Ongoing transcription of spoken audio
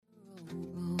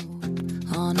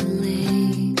on a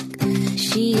lake.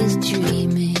 She is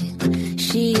dreaming,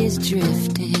 she is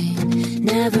drifting,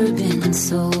 never been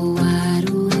so wide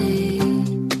awake.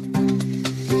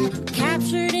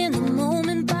 Captured in the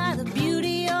moment by the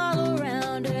beauty all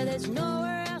around her, there's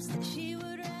nowhere else that she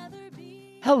would rather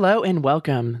be. Hello and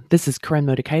welcome. This is Corinne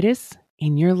Modikaitis,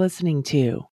 and you're listening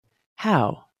to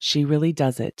How She Really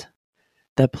Does It,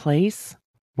 the place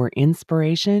where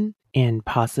inspiration and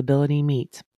possibility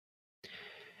meet.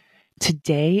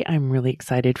 Today, I'm really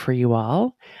excited for you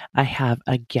all. I have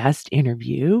a guest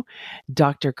interview.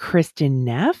 Dr. Kristin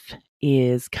Neff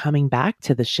is coming back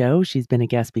to the show. She's been a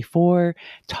guest before,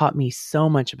 taught me so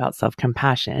much about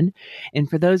self-compassion. And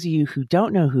for those of you who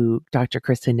don't know who Dr.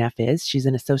 Kristin Neff is, she's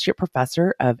an associate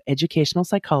professor of educational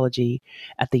psychology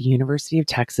at the University of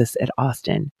Texas at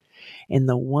Austin. And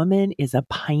the woman is a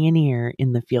pioneer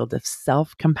in the field of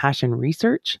self-compassion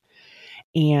research.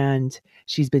 And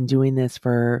she's been doing this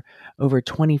for over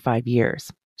 25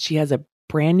 years. She has a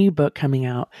brand new book coming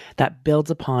out that builds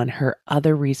upon her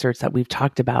other research that we've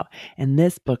talked about. And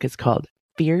this book is called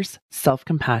Fierce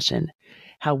Self-Compassion: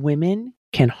 How Women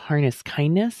Can Harness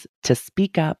Kindness to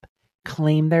Speak Up,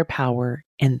 Claim Their Power,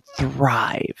 and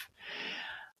Thrive.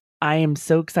 I am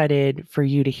so excited for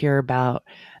you to hear about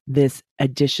this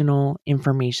additional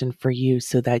information for you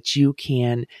so that you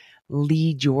can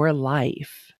lead your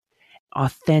life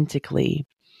authentically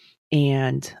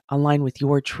and align with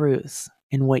your truths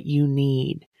and what you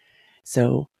need.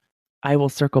 So I will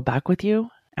circle back with you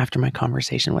after my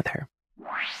conversation with her.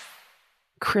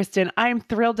 Kristin, I'm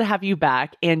thrilled to have you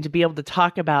back and to be able to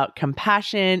talk about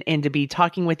compassion and to be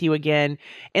talking with you again.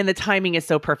 And the timing is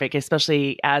so perfect,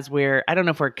 especially as I don't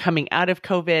know if we're coming out of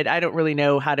COVID. I don't really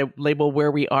know how to label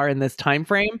where we are in this time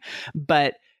frame,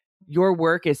 but your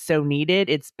work is so needed.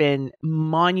 It's been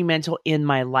monumental in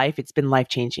my life. It's been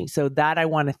life-changing. So that I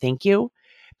want to thank you,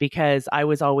 because I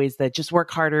was always just work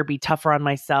harder, be tougher on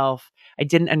myself. I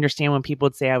didn't understand when people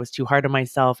would say I was too hard on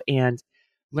myself, and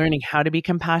learning how to be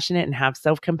compassionate and have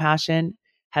self-compassion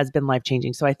has been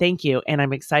life-changing. So I thank you. And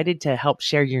I'm excited to help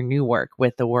share your new work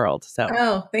with the world.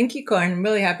 Oh, thank you, Corinne. I'm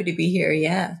really happy to be here.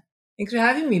 Yeah. Thanks for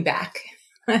having me back.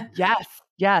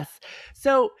 Yes.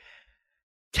 So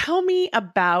tell me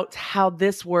about how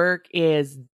this work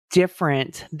is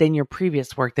different than your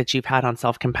previous work that you've had on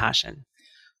self-compassion.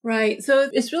 Right. So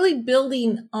it's really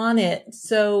building on it.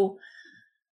 So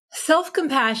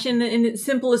self-compassion in its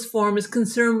simplest form is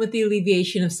concern with the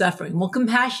alleviation of suffering. Well,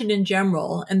 compassion in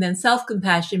general, and then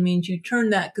self-compassion means you turn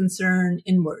that concern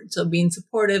inward. So being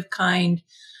supportive, kind.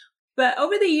 But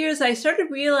over the years, I started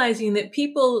realizing that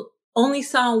people only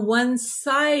saw one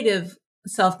side of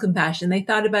self-compassion. They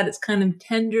thought about its kind of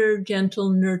tender, gentle,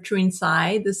 nurturing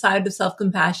side, the side of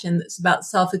self-compassion that's about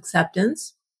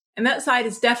self-acceptance. And that side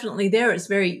is definitely there. It's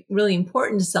really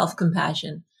important to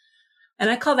self-compassion. And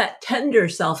I call that tender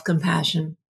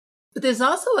self-compassion. But there's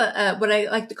also what I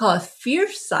like to call a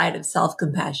fierce side of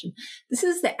self-compassion. This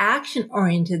is the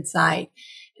action-oriented side.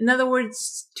 In other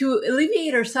words, to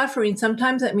alleviate our suffering,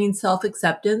 sometimes that means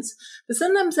self-acceptance, but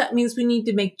sometimes that means we need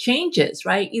to make changes,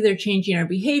 right? Either changing our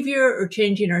behavior or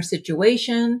changing our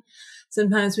situation.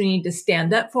 Sometimes we need to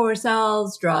stand up for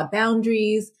ourselves, draw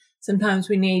boundaries. Sometimes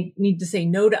we need to say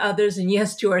no to others and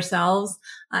yes to ourselves.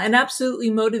 And absolutely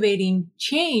motivating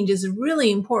change is a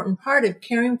really important part of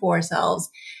caring for ourselves.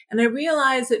 And I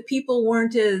realized that people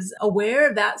weren't as aware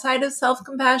of that side of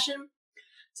self-compassion.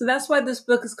 So that's why this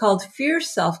book is called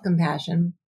Fierce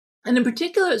Self-Compassion. And in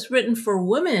particular, it's written for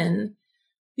women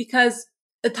because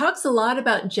it talks a lot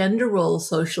about gender role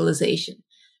socialization.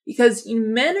 Because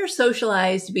men are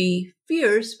socialized to be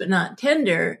fierce but not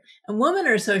tender, and women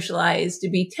are socialized to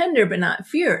be tender but not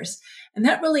fierce. And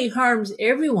that really harms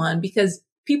everyone because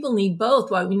people need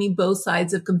both. Why we need both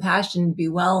sides of compassion to be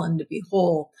well and to be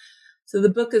whole. So the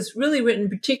book is really written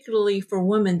particularly for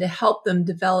women to help them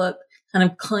develop, kind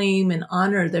of claim and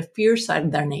honor the fierce side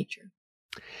of their nature.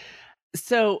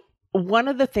 So one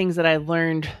of the things that I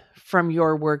learned from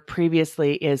your work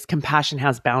previously is compassion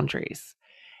has boundaries.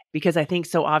 Because I think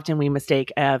so often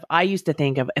I used to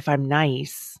think of if I'm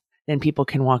nice, then people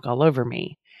can walk all over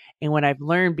me. And what I've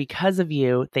learned because of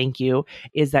you, thank you,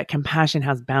 is that compassion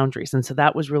has boundaries. And so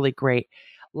that was really great.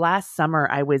 Last summer,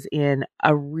 I was in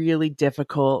a really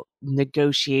difficult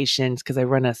negotiations because I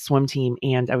run a swim team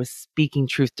and I was speaking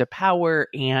truth to power,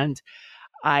 and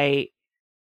I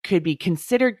could be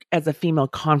considered as a female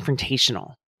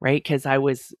confrontational, right? Because I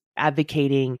was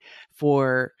advocating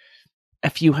for a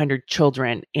few hundred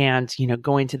children and,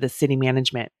 going to the city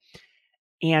management.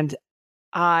 And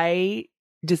I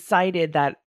decided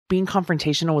that being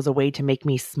confrontational was a way to make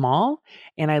me small.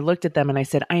 And I looked at them and I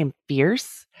said, I am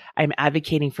fierce. I'm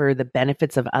advocating for the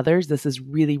benefits of others. This is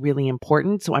really, really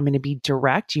important. So I'm going to be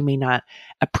direct. You may not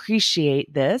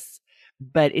appreciate this,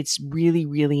 but it's really,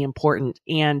 really important.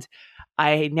 And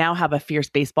I now have a fierce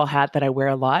baseball hat that I wear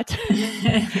a lot.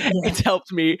 It's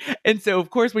helped me. And so,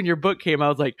 of course, when your book came, I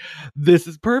was like, this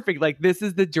is perfect. Like, this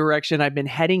is the direction I've been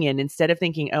heading in. Instead of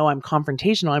thinking, oh, I'm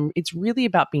confrontational, it's really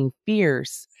about being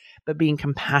fierce, but being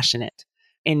compassionate.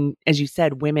 And as you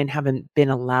said, women haven't been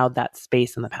allowed that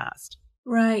space in the past.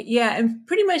 Right. Yeah. And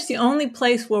pretty much the only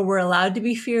place where we're allowed to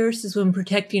be fierce is when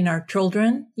protecting our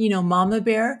children, mama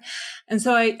bear. And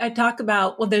so I talk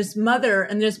about, well, there's mother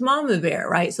and there's mama bear,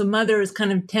 right? So mother is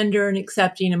kind of tender and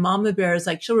accepting, and mama bear is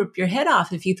like, she'll rip your head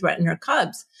off if you threaten her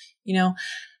cubs,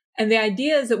 And the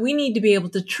idea is that we need to be able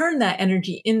to turn that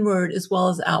energy inward as well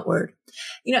as outward.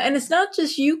 And it's not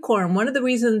just you, Corin. One of the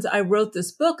reasons I wrote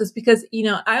this book is because,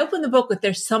 I open the book with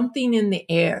there's something in the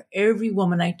air. Every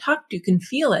woman I talk to can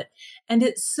feel it. And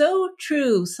it's so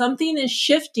true. Something is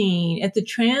shifting at the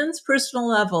transpersonal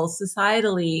level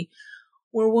societally,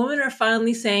 where women are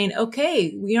finally saying,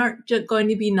 okay, we aren't just going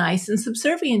to be nice and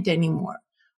subservient anymore.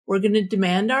 We're going to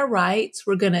demand our rights.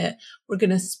 We're going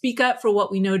to speak up for what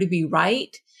we know to be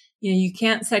right. You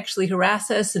can't sexually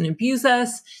harass us and abuse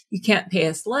us. You can't pay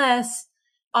us less.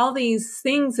 All these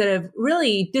things that have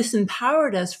really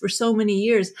disempowered us for so many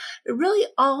years, it really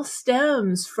all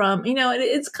stems from,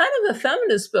 it's kind of a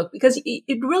feminist book because you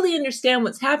really understand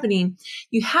what's happening.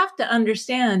 You have to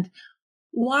understand,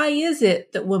 why is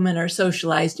it that women are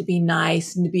socialized to be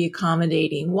nice and to be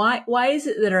accommodating? Why is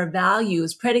it that our value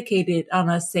is predicated on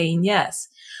us saying yes?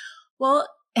 Well,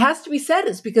 it has to be said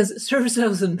it's because it serves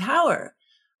those in power.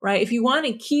 Right? If you want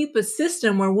to keep a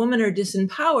system where women are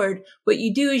disempowered, what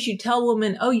you do is you tell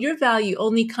women, oh, your value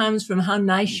only comes from how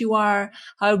nice you are,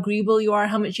 how agreeable you are,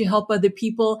 how much you help other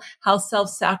people, how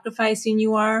self-sacrificing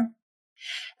you are.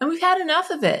 And we've had enough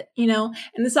of it, and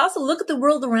it's also, look at the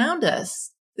world around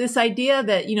us. This idea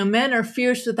that, men are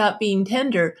fierce without being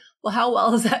tender. Well, how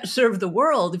well does that serve the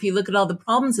world if you look at all the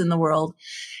problems in the world?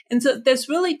 And so there's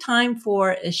really time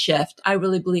for a shift, I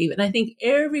really believe. And I think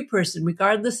every person,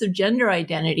 regardless of gender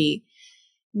identity,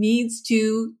 needs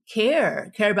to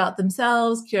care about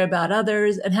themselves, care about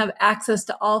others, and have access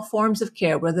to all forms of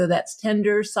care, whether that's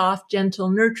tender, soft, gentle,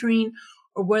 nurturing,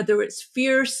 or whether it's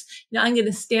fierce. I'm going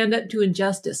to stand up to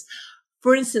injustice.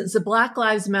 For instance, the Black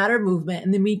Lives Matter movement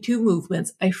and the Me Too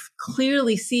movements, I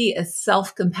clearly see as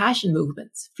self-compassion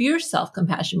movements, fierce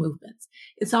self-compassion movements.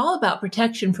 It's all about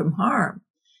protection from harm.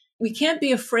 We can't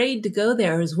be afraid to go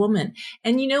there as women.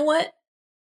 And you know what?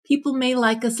 People may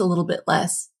like us a little bit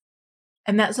less.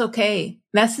 And that's okay.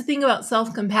 That's the thing about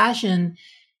self-compassion,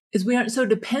 is we aren't so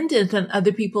dependent on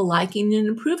other people liking and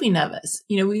approving of us.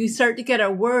 We start to get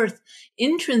our worth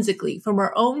intrinsically from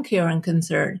our own care and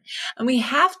concern. And we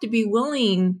have to be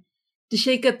willing to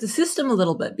shake up the system a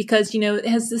little bit because,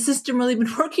 has the system really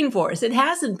been working for us? It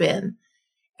hasn't been.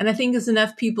 And I think as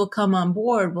enough people come on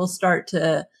board, we'll start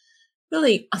to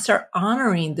really start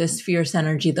honoring this fierce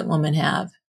energy that women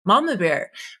have. Mama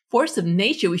bear, force of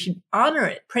nature, we should honor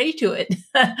it, pray to it,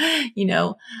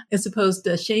 as opposed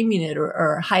to shaming it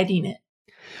or hiding it.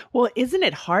 Well, isn't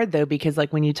it hard though? Because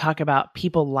when you talk about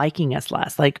people liking us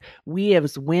less, we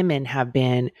as women have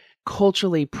been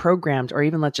culturally programmed, or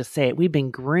even let's just say it, we've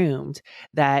been groomed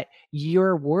that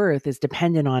your worth is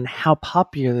dependent on how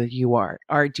popular you are,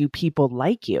 or do people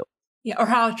like you? Yeah, or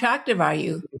how attractive are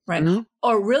you, right? Mm-hmm.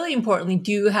 Or really importantly,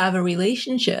 do you have a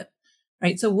relationship,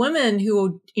 right? So women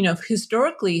who,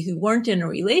 historically who weren't in a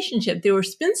relationship, they were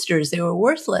spinsters, they were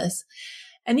worthless.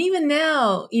 And even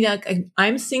now,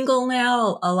 I'm single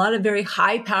now. A lot of very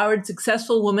high-powered,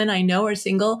 successful women I know are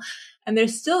single. And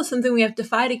there's still something we have to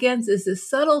fight against, is this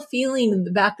subtle feeling in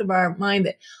the back of our mind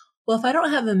that, well, if I don't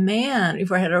have a man,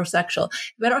 if we're heterosexual,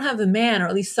 if I don't have a man or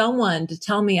at least someone to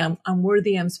tell me I'm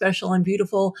worthy, I'm special, I'm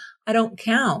beautiful, I don't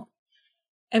count.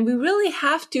 And we really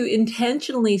have to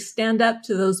intentionally stand up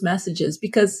to those messages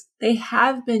because they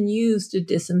have been used to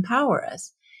disempower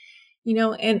us.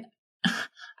 And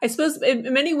I suppose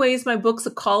in many ways, my book's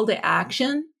a call to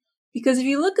action, because if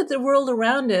you look at the world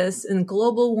around us and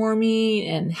global warming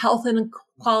and health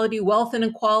inequality, wealth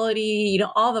inequality,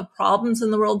 all the problems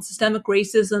in the world, systemic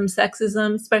racism,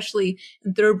 sexism, especially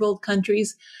in third world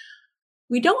countries,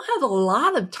 we don't have a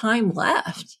lot of time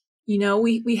left.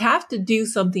 We have to do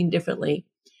something differently.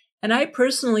 And I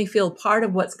personally feel part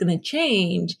of what's going to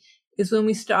change is when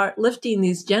we start lifting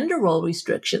these gender role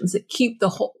restrictions that keep the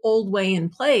whole old way in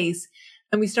place.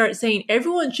 And we start saying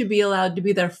everyone should be allowed to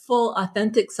be their full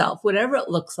authentic self, whatever it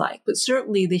looks like. But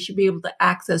certainly they should be able to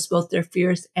access both their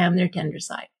fierce and their tender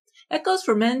side. That goes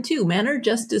for men too. Men are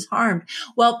just as harmed.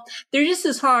 Well, they're just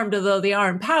as harmed, although they are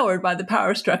empowered by the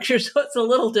power structure. So it's a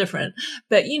little different,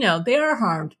 but they are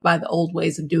harmed by the old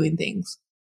ways of doing things.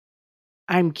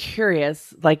 I'm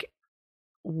curious, like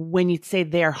when you say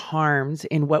they're harmed,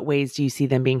 in what ways do you see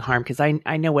them being harmed? Because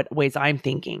I know what ways I'm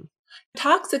thinking.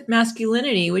 Toxic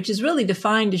masculinity, which is really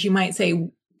defined as, you might say,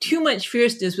 too much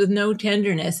fierceness with no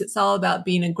tenderness. It's all about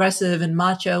being aggressive and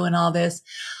macho and all this.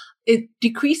 It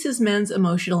decreases men's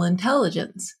emotional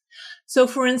intelligence. So,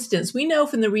 for instance, we know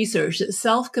from the research that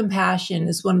self-compassion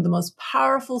is one of the most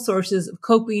powerful sources of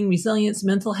coping, resilience,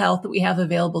 mental health that we have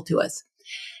available to us.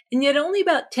 And yet only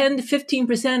about 10 to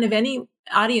 15% of any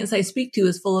audience I speak to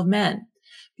is full of men.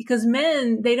 Because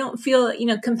men, they don't feel,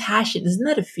 compassion. Isn't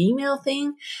that a female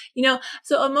thing?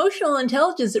 So emotional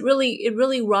intelligence, it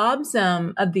really robs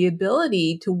them of the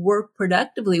ability to work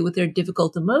productively with their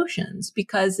difficult emotions,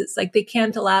 because it's like they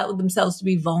can't allow themselves to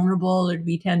be vulnerable or to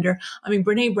be tender. I mean,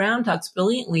 Brene Brown talks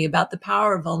brilliantly about the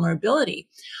power of vulnerability.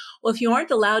 Well, if you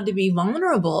aren't allowed to be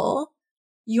vulnerable,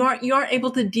 you aren't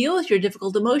able to deal with your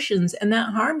difficult emotions, and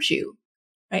that harms you.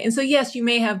 Right. And so, yes, you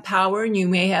may have power and you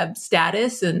may have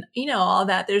status and, all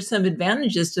that. There's some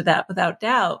advantages to that without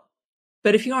doubt.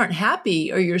 But if you aren't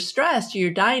happy or you're stressed or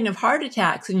you're dying of heart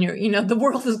attacks and the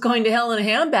world is going to hell in a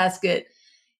handbasket,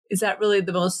 is that really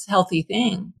the most healthy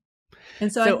thing?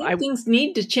 And so I think things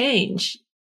need to change.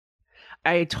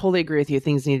 I totally agree with you.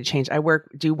 Things need to change. I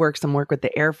do some work with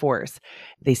the Air Force.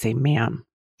 They say, ma'am,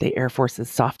 the Air Force is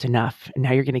soft enough. And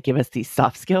now you're going to give us these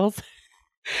soft skills.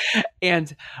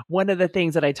 And one of the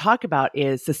things that I talk about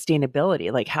is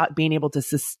sustainability, like being able to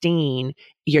sustain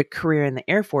your career in the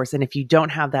Air Force. And if you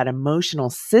don't have that emotional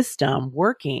system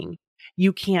working,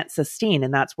 you can't sustain.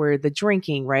 And that's where the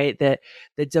drinking, right? The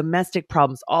domestic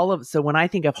problems, so when I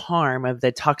think of harm, of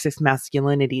the toxic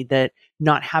masculinity, that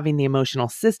not having the emotional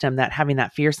system, that having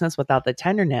that fierceness without the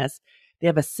tenderness, they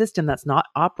have a system that's not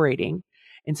operating.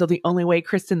 And so the only way,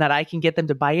 Kristin, that I can get them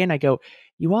to buy in, I go,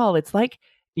 it's like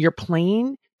your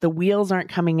plane, the wheels aren't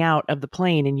coming out of the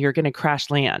plane and you're going to crash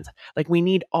land. Like, we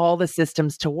need all the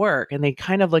systems to work. And they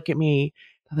kind of look at me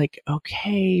like,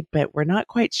 okay, but we're not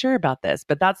quite sure about this.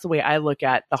 But that's the way I look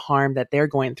at the harm that they're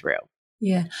going through.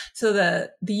 Yeah. So the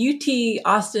UT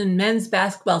Austin men's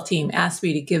basketball team asked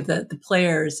me to give the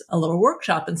players a little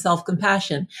workshop in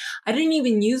self-compassion. I didn't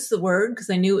even use the word because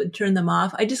I knew it would turn them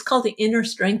off. I just called it inner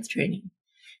strength training.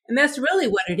 And that's really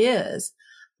what it is.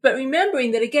 But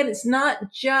remembering that, again, it's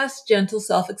not just gentle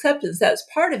self-acceptance. That's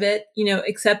part of it,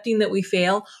 accepting that we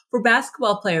fail. For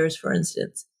basketball players, for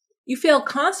instance, you fail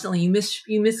constantly. You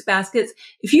miss baskets.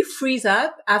 If you freeze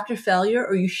up after failure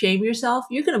or you shame yourself,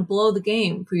 you're going to blow the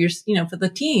game for for the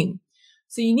team.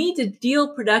 So you need to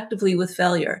deal productively with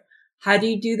failure. How do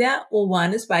you do that? Well,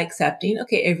 one is by accepting,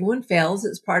 okay, everyone fails.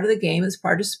 It's part of the game. It's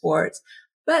part of sports.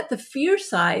 But the fear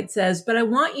side says, but I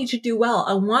want you to do well.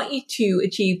 I want you to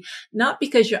achieve, not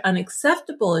because you're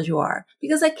unacceptable as you are,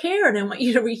 because I care and I want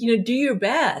you to, do your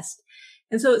best.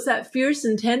 And so it's that fierce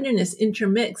and tenderness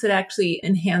intermix that actually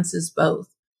enhances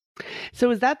both. So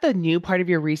is that the new part of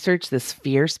your research, this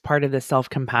fierce part of the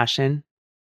self-compassion?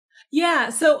 Yeah.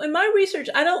 So in my research,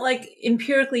 I don't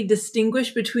empirically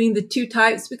distinguish between the two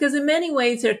types because in many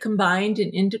ways they're combined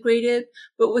and integrated.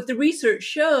 But what the research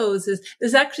shows is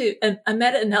there's actually a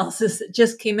meta-analysis that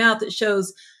just came out that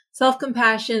shows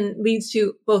self-compassion leads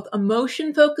to both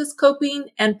emotion-focused coping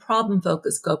and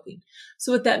problem-focused coping.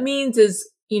 So what that means is,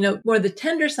 more the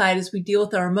tender side is we deal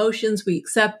with our emotions, we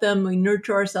accept them, we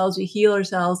nurture ourselves, we heal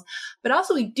ourselves, but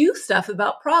also we do stuff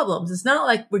about problems. It's not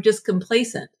like we're just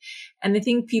complacent. And I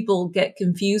think people get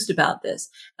confused about this.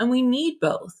 And we need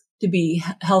both to be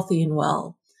healthy and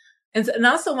well. And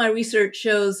also my research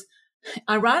shows,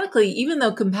 ironically, even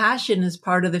though compassion is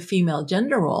part of the female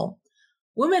gender role,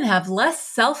 women have less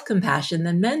self-compassion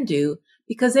than men do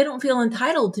because they don't feel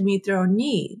entitled to meet their own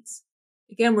needs.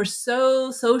 Again, we're so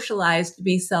socialized to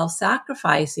be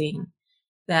self-sacrificing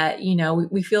that,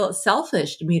 we feel it's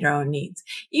selfish to meet our own needs,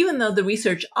 even though the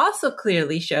research also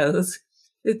clearly shows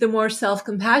that the more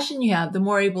self-compassion you have, the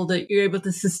more you're able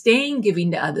to sustain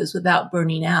giving to others without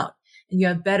burning out, and you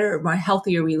have better, more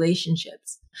healthier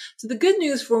relationships. So the good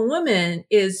news for women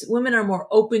is women are more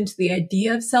open to the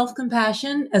idea of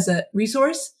self-compassion as a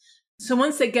resource. So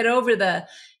once they get over the,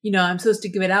 I'm supposed to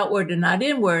give it outward and not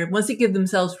inward, once they give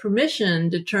themselves permission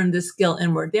to turn this skill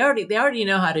inward, they already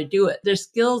know how to do it. Their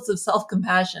skills of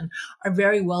self-compassion are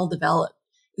very well developed.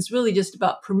 It's really just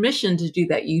about permission to do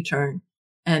that U-turn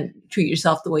and treat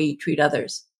yourself the way you treat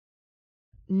others.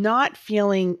 Not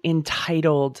feeling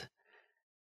entitled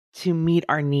to meet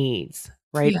our needs,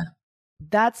 right? Yeah.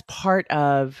 That's part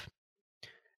of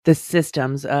the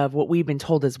systems of what we've been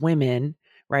told as women,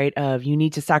 right? Of you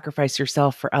need to sacrifice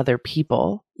yourself for other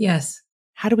people. Yes.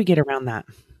 How do we get around that?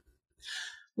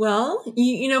 Well,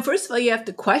 first of all, you have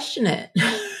to question it,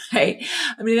 right?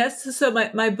 I mean, that's so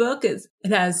my book it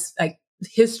has like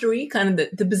history, kind of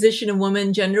the position of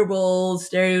women, gender roles,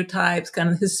 stereotypes, kind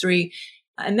of history.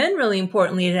 And then really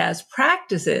importantly, it has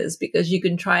practices because you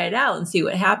can try it out and see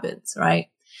what happens, right?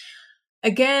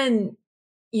 Again,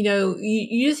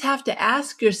 you just have to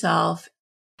ask yourself,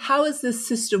 how is this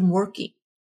system working?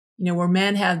 Where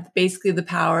men have basically the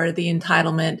power, the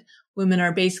entitlement. Women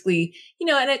are basically,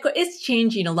 and it's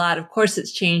changing a lot. Of course,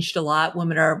 it's changed a lot.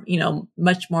 Women are,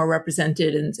 much more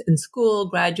represented in school,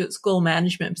 graduate school,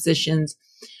 management positions.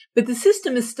 But the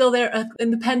system is still there.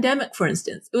 In the pandemic, for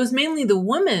instance, it was mainly the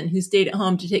women who stayed at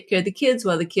home to take care of the kids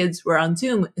while the kids were on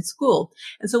Zoom at school.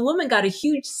 And so women got a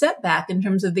huge setback in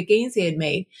terms of the gains they had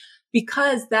made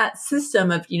because that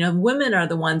system of, women are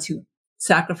the ones who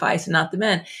sacrifice and not the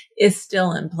men is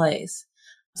still in place.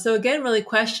 So again, really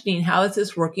questioning, how is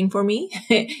this working for me?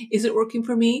 Is it working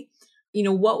for me?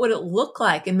 What would it look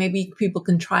like? And maybe people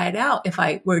can try it out if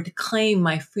I were to claim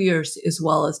my fierce as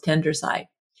well as tender side.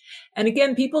 And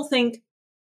again, people think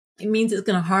it means it's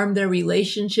going to harm their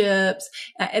relationships.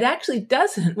 It actually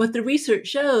doesn't. What the research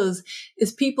shows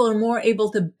is people are more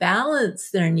able to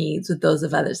balance their needs with those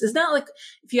of others. It's not like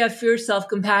if you have fierce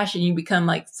self-compassion, you become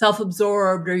like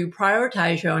self-absorbed or you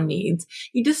prioritize your own needs.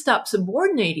 You just stop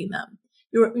subordinating them.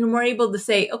 You're more able to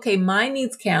say, okay, my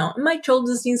needs count, and my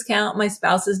children's needs count, my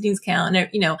spouse's needs count,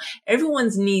 and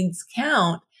everyone's needs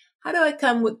count. How do I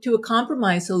come to a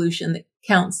compromise solution that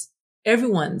counts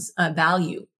everyone's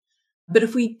value? But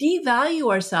if we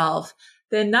devalue ourselves,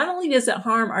 then not only does it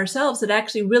harm ourselves, it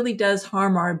actually really does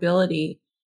harm our ability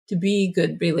to be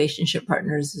good relationship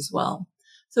partners as well.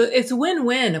 So it's a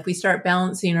win-win if we start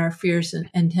balancing our fierce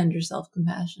and tender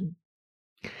self-compassion.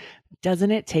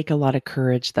 Doesn't it take a lot of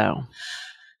courage, though?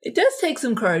 It does take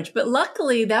some courage, but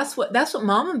luckily that's what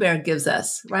Mama Bear gives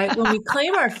us, right? When we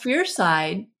claim our fierce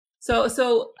side.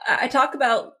 So I talk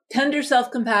about tender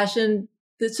self-compassion.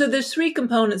 So there's three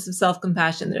components of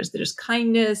self-compassion. There's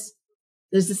kindness.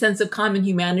 There's a sense of common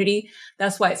humanity.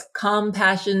 That's why it's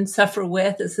compassion, suffer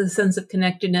with. It's a sense of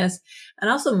connectedness,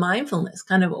 and also mindfulness,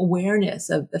 kind of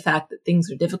awareness of the fact that things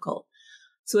are difficult.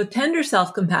 So a tender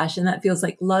self-compassion, that feels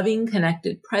like loving,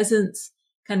 connected presence,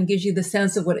 kind of gives you the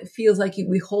sense of what it feels like.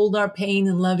 We hold our pain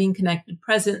in loving, connected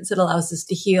presence. It allows us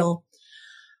to heal.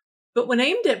 But when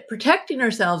aimed at protecting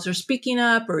ourselves or speaking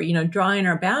up or, drawing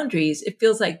our boundaries, it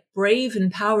feels like brave,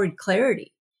 empowered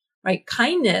clarity, right?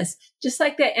 Kindness, just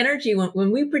like that energy.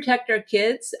 When we protect our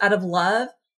kids out of love,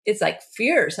 it's like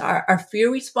fierce. Our fear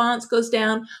response goes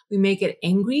down. We may get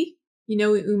angry. We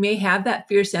may have that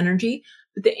fierce energy,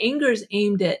 but the anger is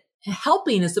aimed at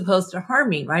helping as opposed to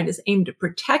harming, right? It's aimed at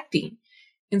protecting.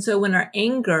 And so when our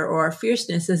anger or our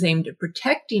fierceness is aimed at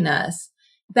protecting us,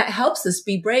 that helps us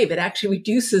be brave. It actually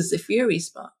reduces the fear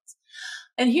response.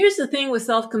 And here's the thing with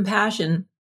self-compassion.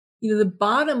 The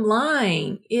bottom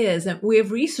line is that we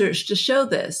have research to show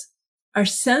this. Our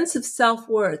sense of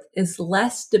self-worth is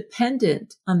less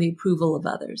dependent on the approval of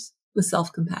others with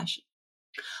self-compassion.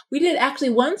 We did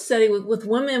actually one study with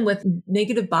women with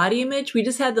negative body image. We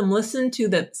just had them listen to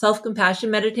the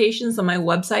self-compassion meditations on my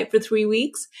website for 3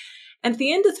 weeks. And at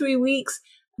the end of 3 weeks,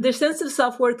 their sense of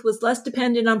self-worth was less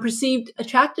dependent on perceived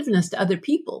attractiveness to other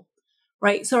people,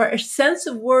 right? So our sense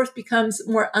of worth becomes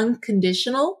more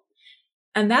unconditional.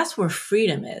 And that's where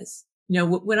freedom is.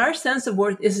 When our sense of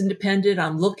worth isn't dependent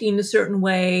on looking a certain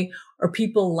way or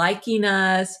people liking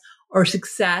us or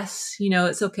success,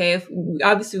 it's okay if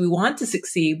obviously we want to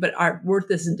succeed, but our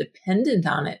worth isn't dependent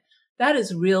on it. That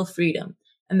is real freedom.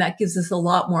 And that gives us a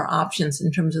lot more options in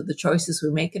terms of the choices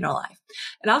we make in our life.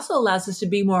 It also allows us to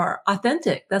be more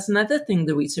authentic. That's another thing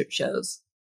the research shows.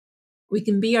 We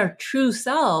can be our true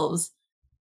selves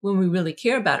when we really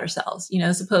care about ourselves,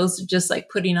 as opposed to just like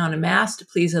putting on a mask to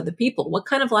please other people. What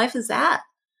kind of life is that?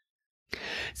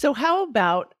 So how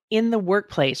about in the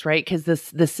workplace, right? Because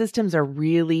the systems are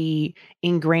really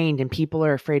ingrained and people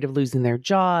are afraid of losing their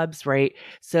jobs, right?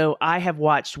 So I have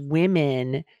watched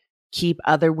women keep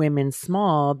other women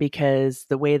small because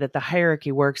the way that the hierarchy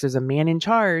works, there's a man in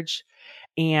charge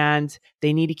and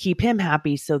they need to keep him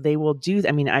happy. So they will do,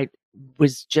 I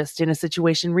was just in a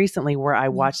situation recently where I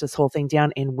watched this whole thing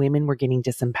down and women were getting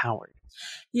disempowered.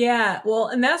 Yeah. Well,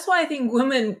 and that's why I think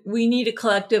women, we need a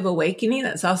collective awakening.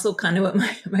 That's also kind of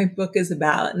what my book is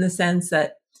about, in the sense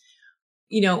that,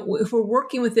 if we're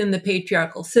working within the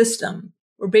patriarchal system,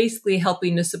 we're basically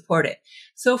helping to support it.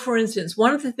 So for instance,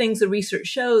 one of the things the research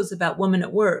shows about women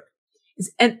at work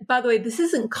And by the way, this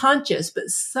isn't conscious, but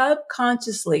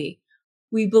subconsciously,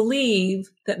 we believe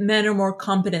that men are more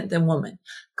competent than women.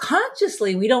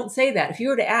 Consciously, we don't say that. If you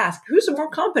were to ask, who's more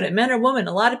competent, men or women?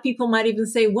 A lot of people might even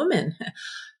say women.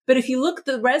 But if you look at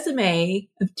the resume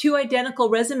of two identical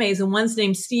resumes and one's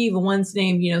named Steve and one's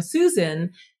named,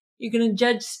 Susan, you're going to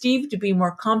judge Steve to be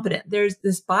more competent. There's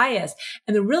this bias.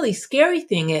 And the really scary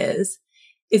thing is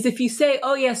if you say,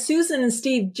 oh yeah, Susan and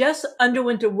Steve just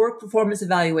underwent a work performance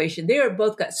evaluation. They are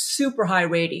both got super high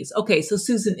ratings. Okay, so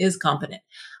Susan is competent.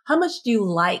 How much do you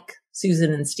like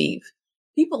Susan and Steve?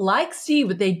 People like Steve,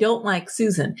 but they don't like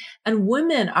Susan. And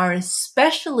women are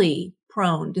especially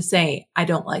prone to say, I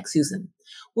don't like Susan.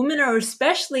 Women are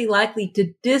especially likely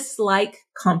to dislike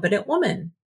competent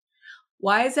women.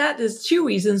 Why is that? There's two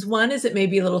reasons. One is it may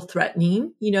be a little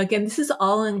threatening. Again, this is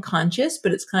all unconscious,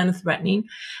 but it's kind of threatening.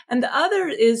 And the other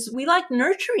is we like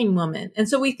nurturing women. And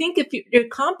so we think if you're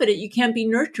competent, you can't be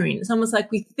nurturing. It's almost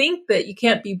like we think that you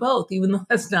can't be both, even though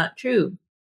that's not true.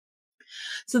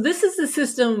 So this is the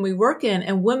system we work in,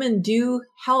 and women do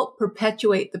help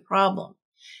perpetuate the problem.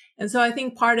 And so I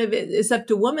think part of it is up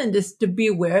to women to be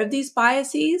aware of these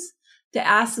biases, to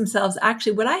ask themselves,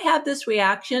 actually, would I have this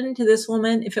reaction to this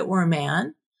woman if it were a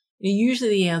man? And usually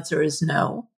the answer is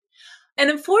no. And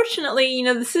unfortunately,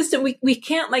 the system, we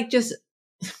can't just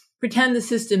pretend the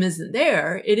system isn't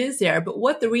there. It is there. But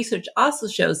what the research also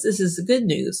shows, this is the good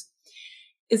news,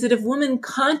 is that if women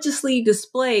consciously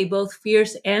display both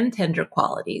fierce and tender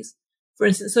qualities, for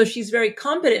instance, so she's very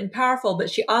competent and powerful, but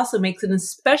she also makes a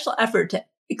special effort to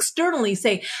externally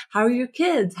say, how are your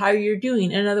kids? How are you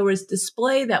doing? In other words,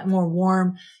 display that more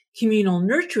warm, communal,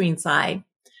 nurturing side,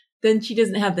 then she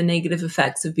doesn't have the negative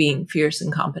effects of being fierce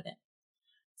and competent.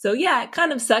 So yeah, it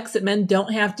kind of sucks that men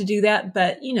don't have to do that,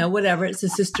 but whatever, it's the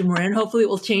system we're in. Hopefully it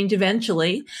will change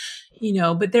eventually,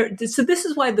 but so this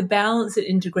is why the balance and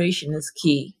integration is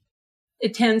key.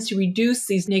 It tends to reduce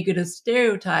these negative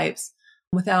stereotypes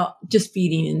without just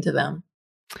feeding into them.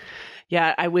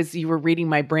 Yeah, you were reading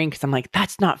my brain because I'm like,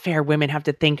 that's not fair. Women have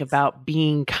to think about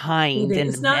being kind.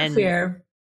 It's not fair,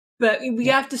 but we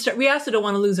have to start. We also don't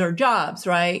want to lose our jobs,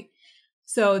 right?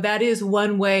 So that is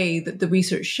one way that the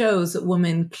research shows that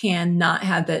women can not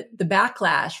have the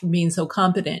backlash from being so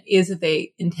competent is if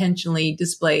they intentionally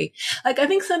display. I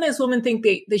think sometimes women think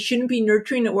they shouldn't be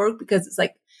nurturing at work because it's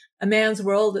like a man's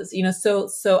world is,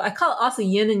 so I call it also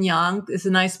yin and yang. It's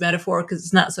a nice metaphor because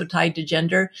it's not so tied to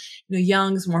gender.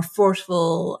 Yang is more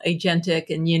forceful, agentic,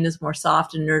 and yin is more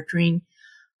soft and nurturing.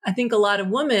 I think a lot of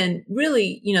women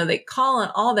really, they call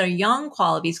on all their yang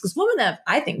qualities because women have,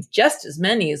 I think, just as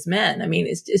many as men. I mean,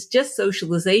 it's just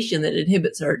socialization that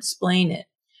inhibits our displaying it.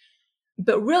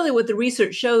 But really what the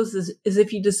research shows is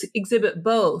if you just exhibit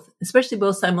both, especially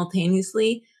both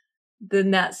simultaneously,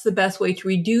 then that's the best way to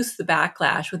reduce the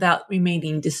backlash without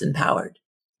remaining disempowered.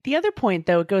 The other point,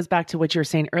 though, it goes back to what you were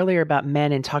saying earlier about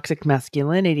men and toxic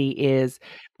masculinity is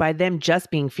by them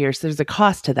just being fierce, there's a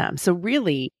cost to them. So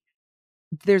really,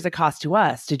 there's a cost to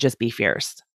us to just be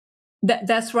fierce.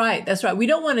 That's right. That's right. We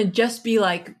don't want to just be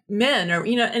like men or,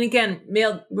 and again,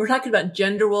 male, we're talking about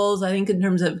gender roles. I think in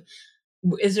terms of,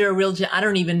 is there a real, I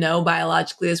don't even know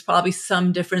biologically, there's probably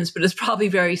some difference, but it's probably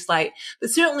very slight.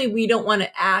 But certainly we don't want to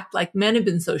act like men have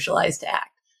been socialized to act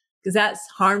because that's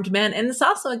harmed men. And it's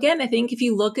also, again, I think if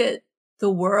you look at the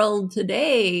world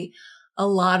today, a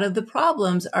lot of the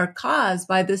problems are caused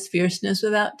by this fierceness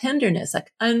without tenderness,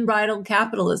 like unbridled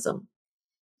capitalism.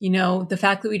 The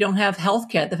fact that we don't have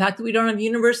healthcare, the fact that we don't have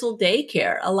universal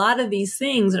daycare, a lot of these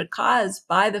things are caused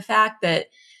by the fact that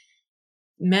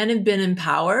men have been in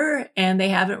power and they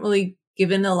haven't really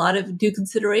given a lot of due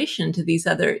consideration to these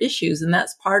other issues. And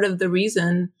that's part of the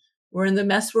reason we're in the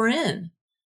mess we're in,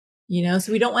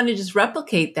 so we don't want to just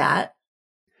replicate that.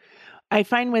 I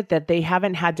find with that, they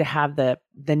haven't had to have the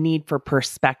need for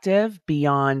perspective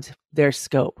beyond their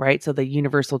scope, right? So the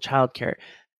universal childcare,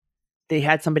 they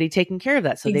had somebody taking care of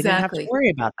that. So They didn't have to worry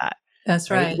about that.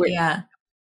 That's right. Yeah.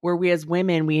 Where we as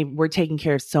women, we're taking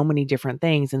care of so many different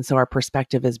things. And so our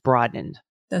perspective is broadened.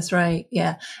 That's right.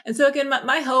 Yeah. And so again,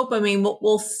 my hope, I mean,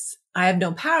 I have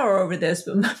no power over this,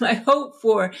 but my hope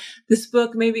for this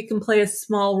book maybe can play a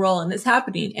small role, and it's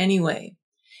happening anyway,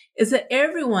 is that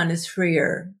everyone is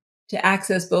freer to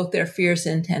access both their fierce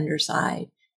and tender side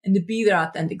and to be their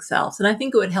authentic selves. And I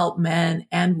think it would help men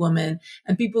and women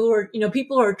and people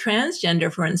who are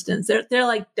transgender, for instance, they're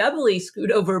like doubly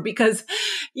screwed over because,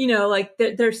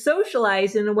 they're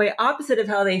socialized in a way opposite of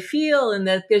how they feel and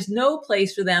that there's no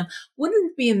place for them.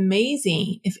 Wouldn't it be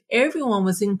amazing if everyone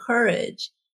was encouraged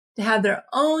to have their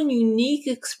own unique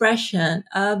expression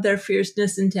of their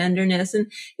fierceness and tenderness.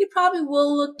 And it probably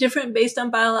will look different based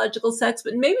on biological sex,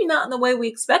 but maybe not in the way we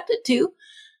expect it to.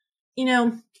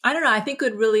 I don't know. I think it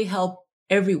would really help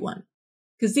everyone,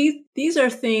 because these are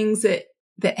things that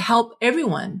help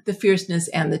everyone, the fierceness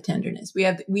and the tenderness.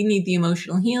 We need the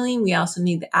emotional healing. We also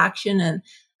need the action and,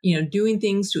 doing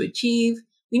things to achieve.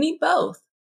 We need both.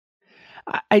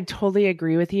 I totally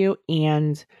agree with you.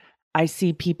 And I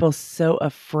see people so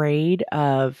afraid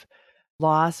of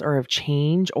loss or of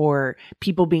change or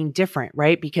people being different,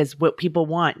 right? Because what people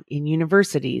want in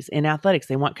universities, in athletics,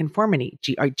 they want conformity.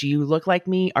 Do you look like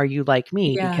me? Are you like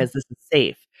me? Yeah. Because this is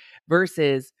safe.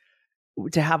 Versus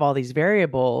to have all these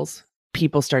variables,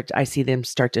 I see them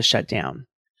start to shut down.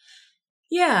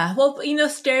 Yeah. Well,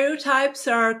 stereotypes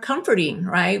are comforting,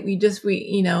 right? We think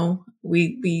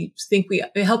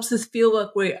it helps us feel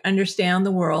like we understand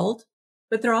the world,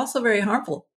 but they're also very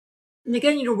harmful. And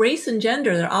again, race and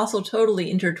gender, they're also totally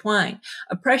intertwined.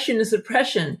 Oppression is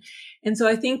oppression. And so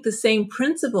I think the same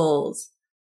principles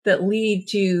that lead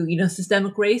to,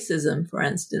 systemic racism, for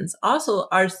instance, also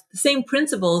are the same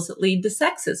principles that lead to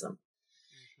sexism.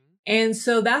 And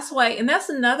so that's why, and that's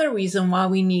another reason why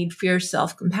we need fierce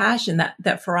self-compassion,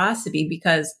 that ferocity,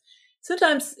 because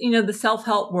sometimes, the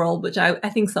self-help world, which I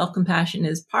think self-compassion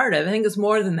is part of, I think it's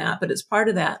more than that, but it's part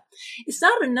of that. It's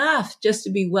not enough just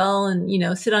to be well and,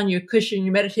 sit on your cushion,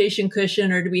 your meditation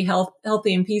cushion, or to be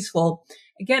healthy and peaceful.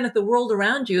 Again, if the world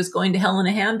around you is going to hell in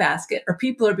a handbasket, or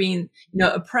people are being,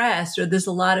 oppressed, or there's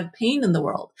a lot of pain in the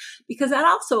world, because that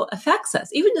also affects us,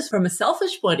 even just from a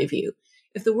selfish point of view.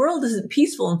 If the world isn't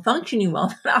peaceful and functioning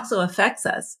well, that also affects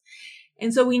us.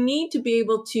 And so we need to be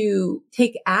able to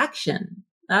take action,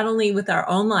 not only with our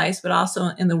own lives, but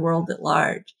also in the world at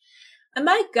large. And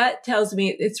my gut tells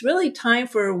me it's really time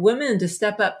for women to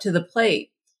step up to the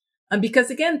plate.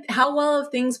 Because again, how well have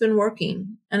things been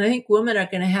working? And I think women are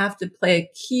going to have to play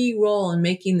a key role in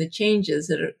making the changes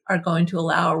that are going to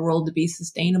allow our world to be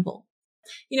sustainable.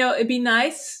 It'd be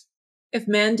nice if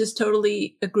men just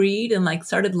totally agreed and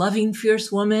started loving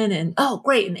fierce women and, oh,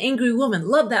 great, an angry woman,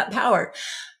 love that power.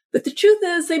 But the truth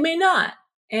is they may not.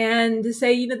 And to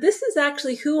say, this is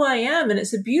actually who I am, and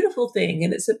it's a beautiful thing,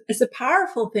 and it's a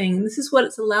powerful thing. And this is what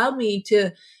it's allowed me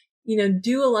to,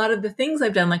 do a lot of the things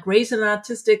I've done, like raise an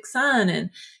autistic son and,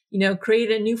 create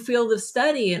a new field of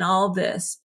study and all of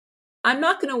this. I'm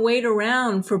not going to wait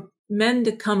around for men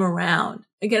to come around.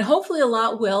 Again, hopefully a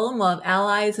lot will, and we'll have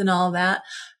allies and all that.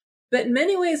 But in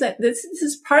many ways, this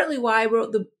is partly why I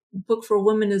wrote the book for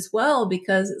women as well,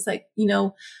 because it's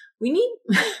we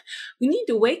need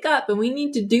to wake up and we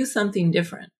need to do something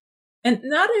different. And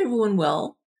not everyone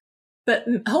will, but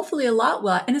hopefully a lot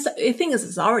will. And the thing is,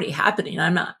 it's already happening.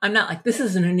 I'm not like, this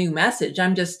isn't a new message.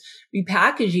 I'm just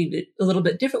repackaging it a little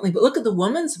bit differently. But look at the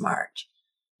Women's March,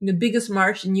 the biggest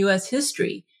march in U.S.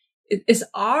 history. It's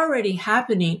already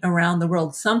happening around the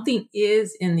world. Something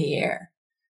is in the air.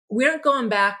 We aren't going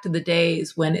back to the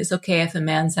days when it's okay if a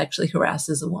man sexually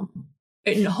harasses a woman.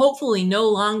 And hopefully no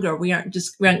longer we aren't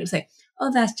going to say,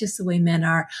 oh, that's just the way men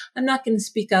are. I'm not going to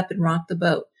speak up and rock the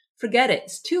boat. Forget it.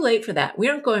 It's too late for that. We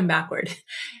aren't going backward.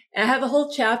 And I have a whole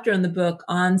chapter in the book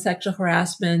on sexual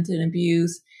harassment and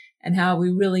abuse and how we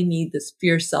really need this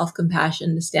fierce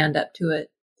self-compassion to stand up to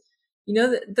it.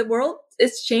 The world,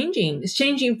 it's changing. It's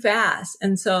changing fast.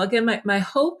 And so again, my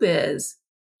hope is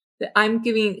that can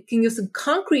give some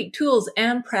concrete tools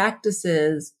and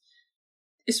practices.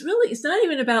 It's not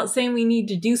even about saying we need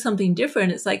to do something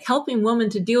different. It's like helping women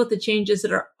to deal with the changes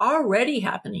that are already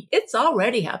happening. It's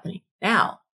already happening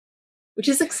now, which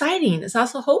is exciting. It's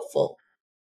also hopeful.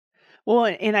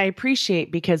 Well, and I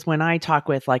appreciate, because when I talk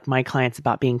with my clients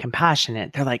about being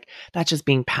compassionate, they're like, that's just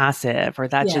being passive, or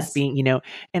that's just being,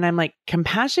 and I'm like,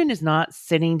 compassion is not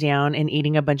sitting down and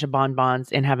eating a bunch of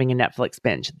bonbons and having a Netflix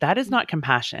binge. That is not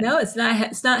compassion. No, it's not.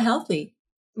 It's not healthy.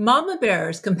 Mama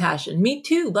Bear's compassion. Me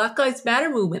Too. Black Lives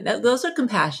Matter movement. Those are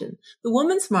compassion. The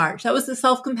Women's March. That was the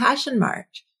self-compassion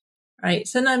march, right?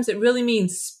 Sometimes it really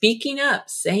means speaking up,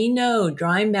 saying no,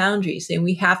 drawing boundaries, saying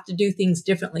we have to do things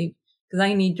differently because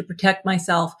I need to protect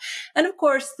myself. And of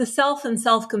course, the self and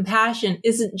self-compassion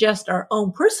isn't just our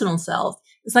own personal self.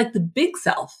 It's like the big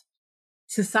self,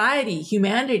 society,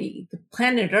 humanity, the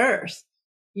planet Earth.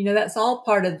 That's all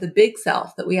part of the big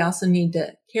self that we also need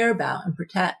to care about and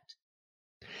protect.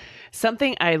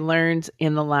 Something I learned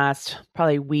in the last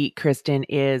probably week, Kristin,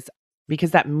 is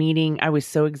because that meeting, I was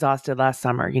so exhausted last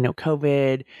summer,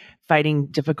 COVID, fighting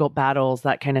difficult battles,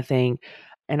 that kind of thing.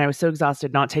 And I was so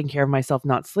exhausted, not taking care of myself,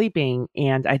 not sleeping.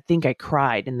 And I think I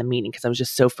cried in the meeting because I was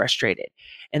just so frustrated.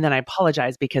 And then I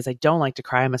apologized because I don't like to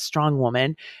cry. I'm a strong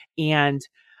woman. And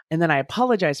And then I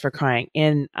apologized for crying.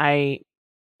 And I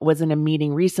was in a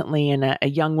meeting recently and a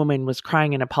young woman was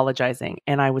crying and apologizing.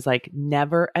 And I was like,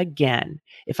 never again.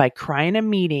 If I cry in a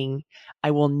meeting, I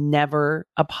will never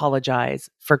apologize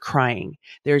for crying.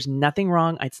 There's nothing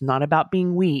wrong. It's not about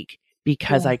being weak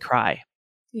because I cry.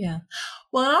 Yeah.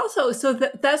 Well, and also, so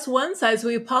that's one side. So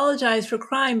we apologize for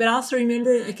crying, but also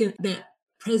remember like in the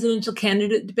presidential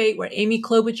candidate debate where Amy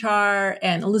Klobuchar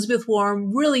and Elizabeth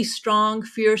Warren, really strong,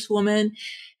 fierce women.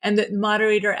 And the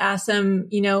moderator asked them,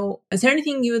 is there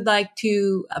anything you would like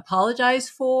to apologize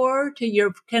for to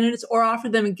your candidates or offer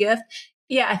them a gift?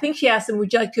 Yeah, I think she asked them,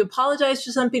 would you like to apologize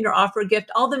for something or offer a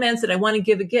gift? All the men said, I want to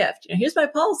give a gift. Here's my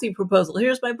policy proposal.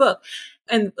 Here's my book.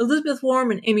 And Elizabeth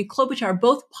Warren and Amy Klobuchar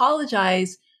both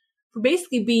apologize for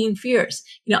basically being fierce.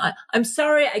 I'm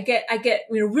sorry. I get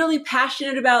really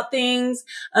passionate about things.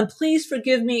 Please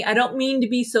forgive me. I don't mean to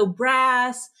be so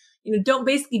brass.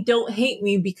 Don't hate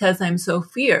me because I'm so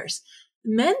fierce.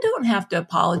 Men don't have to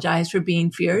apologize for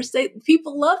being fierce.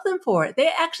 People love them for it.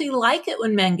 They actually like it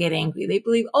when men get angry. They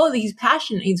believe, oh, he's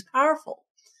passionate. He's powerful.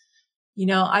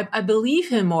 I believe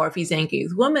him more if he's angry.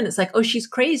 With women, it's like, oh, she's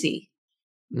crazy.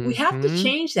 We have to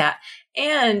change that.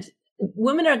 And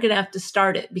women are going to have to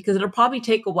start it because it'll probably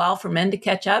take a while for men to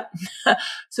catch up.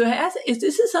 So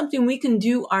this is something we can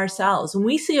do ourselves. When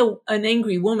we see an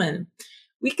angry woman,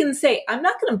 we can say, I'm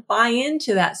not going to buy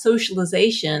into that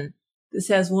socialization that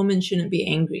says women shouldn't be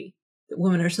angry, that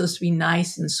women are supposed to be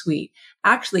nice and sweet.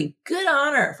 Actually, good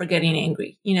on her for getting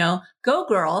angry. Go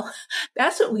girl.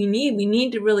 That's what we need. We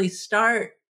need to really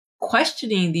start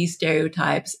questioning these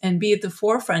stereotypes and be at the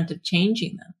forefront of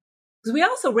changing them. Because we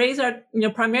also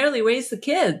primarily raise the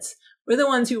kids. We're the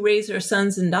ones who raise our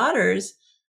sons and daughters.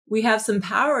 We have some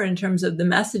power in terms of the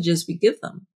messages we give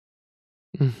them.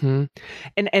 Mm-hmm.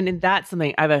 And that's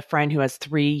something. I have a friend who has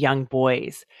 3 young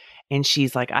boys, and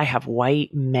she's like, I have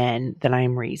white men that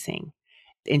I'm raising.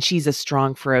 And she's a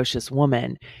strong, ferocious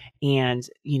woman. And,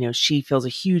 she feels a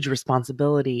huge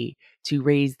responsibility to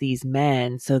raise these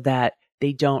men so that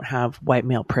they don't have white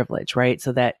male privilege, right?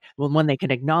 So that, well, one, they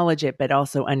can acknowledge it, but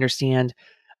also understand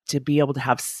to be able to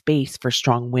have space for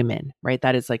strong women, right?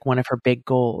 That is like one of her big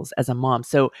goals as a mom.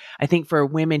 So I think for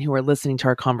women who are listening to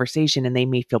our conversation and they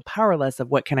may feel powerless of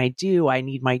what can I do? I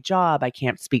need my job. I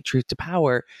can't speak truth to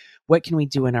power. What can we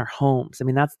do in our homes? I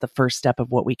mean, that's the first step of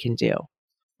what we can do.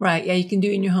 Right. Yeah, you can do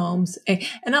it in your homes.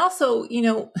 And also,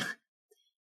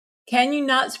 can you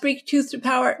not speak truth to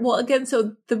power? Well, again,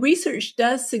 so the research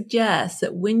does suggest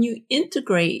that when you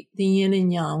integrate the yin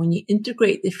and yang, when you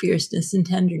integrate the fierceness and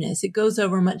tenderness, it goes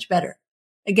over much better.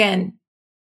 Again,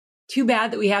 too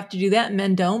bad that we have to do that and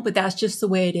men don't, but that's just the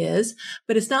way it is.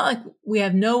 But it's not like we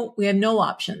have no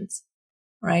options,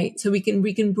 right? So we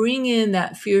can bring in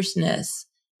that fierceness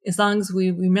as long as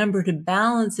we remember to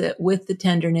balance it with the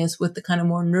tenderness, with the kind of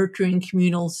more nurturing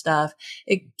communal stuff.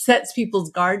 It sets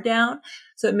people's guard down.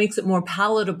 So it makes it more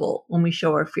palatable when we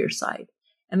show our fierce side.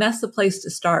 And that's the place to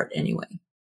start anyway.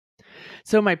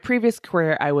 So my previous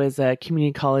career, I was a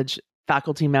community college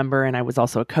faculty member and I was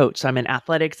also a coach. So I'm in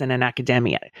athletics and in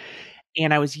academia.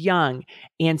 And I was young.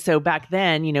 And so back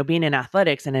then, being in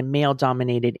athletics in a male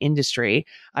dominated industry,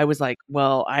 I was like,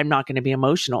 well, I'm not going to be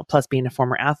emotional, plus being a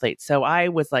former athlete. So I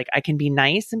was like, I can be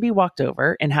nice and be walked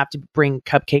over and have to bring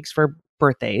cupcakes for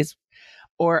birthdays,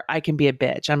 or I can be a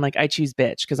bitch. I'm like, I choose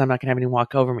bitch because I'm not going to have anyone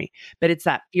walk over me. But it's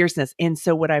that fierceness. And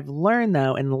so what I've learned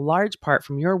though, in large part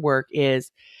from your work,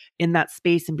 is in that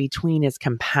space in between is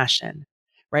compassion,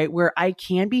 right? Where I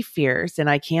can be fierce and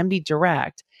I can be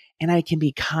direct, and I can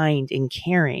be kind and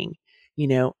caring,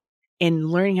 and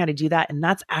learning how to do that. And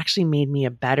that's actually made me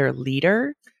a better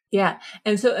leader. Yeah.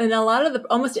 And so, and a lot of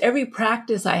almost every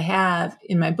practice I have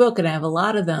in my book, and I have a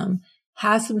lot of them,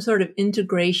 has some sort of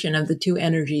integration of the two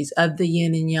energies of the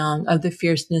yin and yang, of the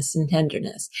fierceness and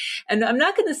tenderness. And I'm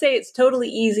not going to say it's totally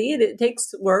easy. It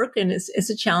takes work and it's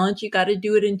a challenge. You got to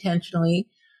do it intentionally,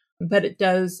 but it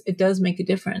does make a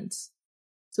difference.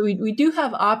 So we do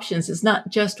have options. It's not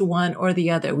just one or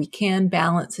the other. We can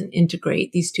balance and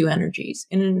integrate these two energies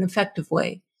in an effective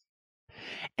way.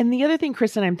 And the other thing,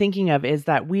 Kristin, I'm thinking of is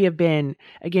that we have been,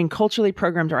 again, culturally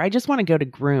programmed, or I just want to go to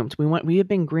groomed. We have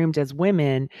been groomed as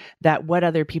women that what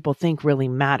other people think really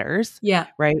matters. Yeah.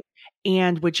 Right.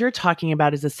 And what you're talking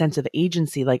about is a sense of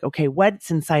agency, like, okay, what's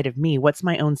inside of me? What's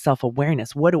my own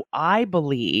self-awareness? What do I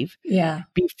believe? Yeah.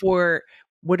 Before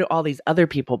what do all these other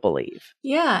people believe?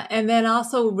 Yeah. And then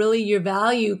also really your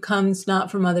value comes not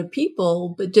from other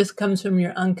people, but just comes from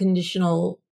your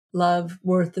unconditional love,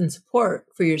 worth, and support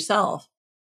for yourself.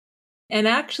 And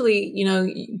actually,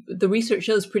 the research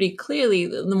shows pretty clearly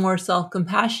that the more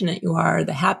self-compassionate you are,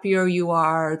 the happier you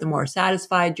are, the more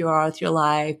satisfied you are with your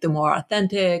life, the more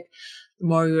authentic, the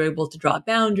more you're able to draw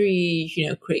boundaries,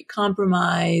 create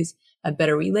compromise, have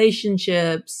better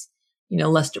relationships,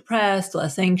 less depressed,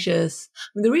 less anxious.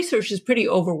 The research is pretty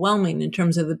overwhelming in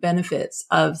terms of the benefits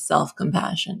of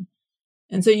self-compassion.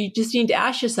 And so you just need to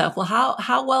ask yourself, well,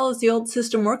 how well is the old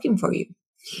system working for you?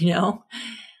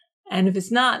 And if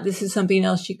it's not, this is something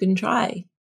else you can try.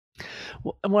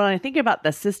 Well, when I think about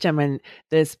the system and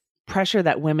this pressure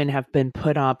that women have been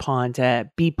put upon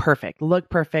to be perfect, look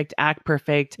perfect, act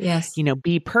perfect, yes,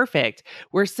 be perfect,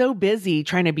 we're so busy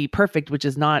trying to be perfect, which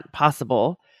is not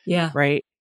possible. Yeah. Right.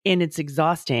 And it's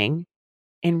exhausting.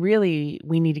 And really,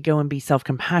 we need to go and be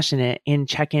self-compassionate and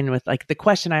check in with, like, the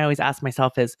question I always ask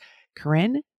myself is,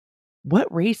 Corinne,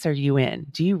 what race are you in?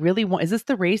 Do you really is this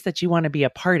the race that you want to be a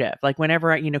part of? Like,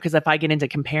 whenever because if I get into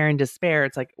compare and despair,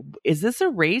 it's like, is this a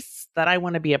race that I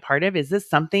want to be a part of? Is this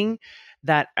something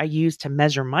that I use to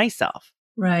measure myself?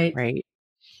 Right. Right.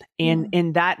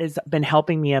 And that has been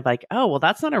helping me of like, oh, well,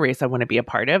 that's not a race I want to be a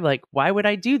part of. Like, why would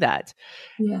I do that?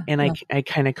 Yeah. And I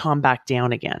kind of calm back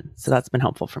down again. So that's been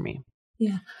helpful for me.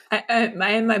 Yeah. I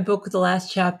in my book, the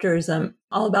last chapter is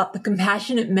all about the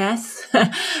compassionate mess.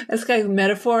 That's kind of a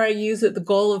metaphor I use, that the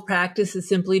goal of practice is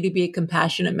simply to be a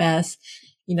compassionate mess.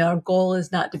 Our goal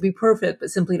is not to be perfect, but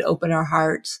simply to open our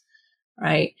hearts.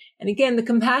 Right. And again, the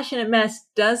compassionate mess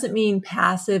doesn't mean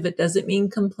passive. It doesn't mean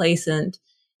complacent.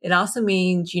 It also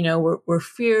means, we're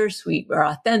fierce, we're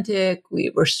authentic,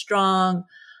 we're strong,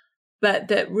 but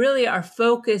that really our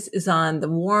focus is on the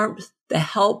warmth, the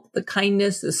help, the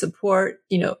kindness, the support,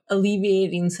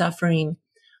 alleviating suffering,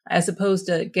 as opposed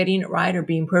to getting it right or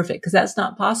being perfect, because that's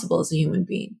not possible as a human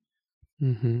being.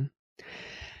 Mm-hmm.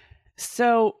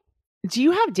 So, do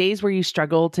you have days where you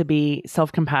struggle to be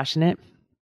self-compassionate?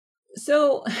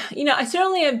 So, I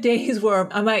certainly have days where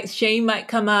shame might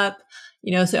come up,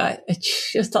 so I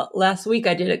just last week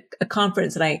I did a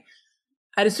conference and I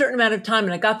had a certain amount of time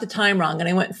and I got the time wrong and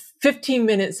I went 15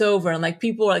 minutes over and like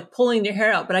people were like pulling their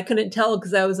hair out, but I couldn't tell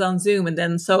because I was on Zoom. And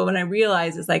then so when I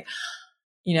realized it's like,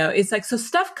 so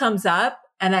stuff comes up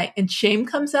and shame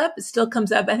comes up. It still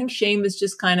comes up. I think shame is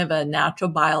just kind of a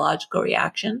natural biological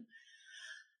reaction.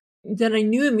 Then I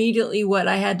knew immediately what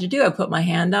I had to do. I put my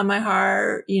hand on my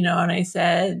heart, and I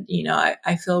said,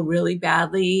 I feel really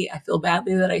badly. I feel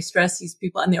badly that I stress these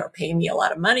people and they were paying me a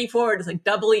lot of money for it. It's like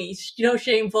doubly,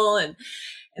 shameful.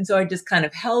 And so I just kind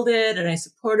of held it and I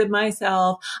supported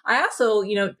myself. I also,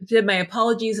 did my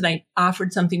apologies and I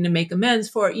offered something to make amends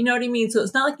for it. You know what I mean? So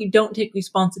it's not like you don't take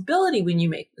responsibility when you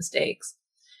make mistakes.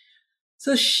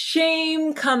 So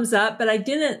shame comes up, but I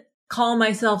didn't call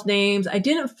myself names. I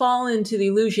didn't fall into the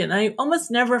illusion. I almost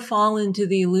never fall into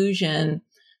the illusion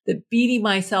that beating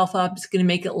myself up is going to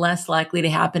make it less likely to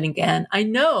happen again. I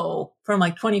know from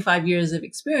like 25 years of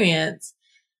experience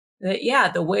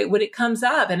that, the way when it comes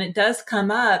up, and it does come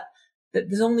up, that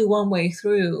there's only one way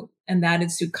through, and that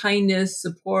is through kindness,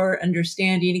 support,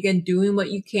 understanding, again, doing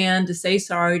what you can to say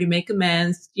sorry, to make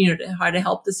amends, to try to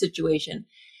help the situation.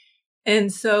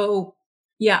 And so,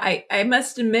 I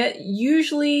must admit,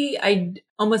 usually I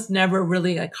almost never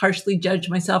really like harshly judge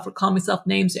myself or call myself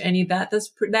names or any of that.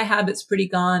 That habit's pretty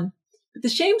gone, but the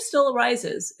shame still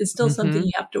arises. It's still something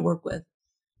you have to work with.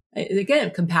 Again,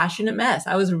 compassionate mess.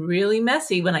 I was really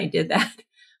messy when I did that,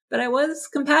 but I was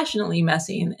compassionately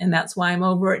messy. And that's why I'm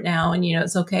over it now. And,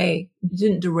 it's okay. It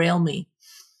didn't derail me.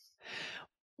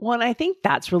 Well, and I think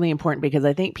that's really important because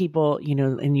I think people,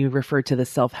 and you refer to the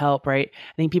self-help, right?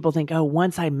 I think people think, oh,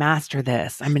 once I master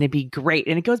this, I'm going to be great.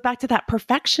 And it goes back to that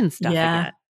perfection stuff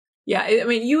again. Yeah. I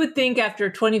mean, you would think after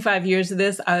 25 years of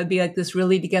this, I would be like this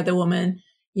really together woman,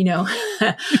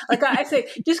 like I say,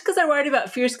 just because I write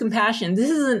about fierce compassion,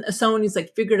 this isn't someone who's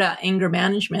like figured out anger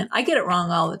management. I get it wrong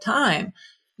all the time.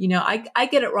 I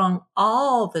get it wrong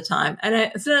all the time.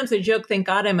 And sometimes I joke, thank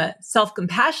God I'm a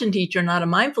self-compassion teacher, not a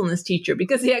mindfulness teacher,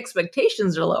 because the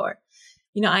expectations are lower.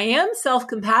 I am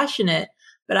self-compassionate,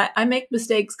 but I make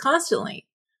mistakes constantly.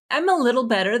 I'm a little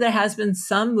better. There has been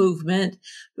some movement,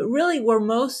 but really where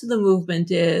most of the movement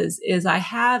is I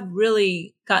have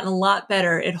really gotten a lot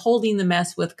better at holding the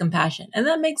mess with compassion. And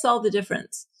that makes all the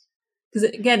difference. Because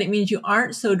again, it means you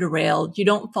aren't so derailed. You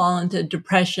don't fall into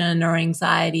depression or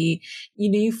anxiety.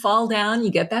 You fall down, you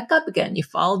get back up again. You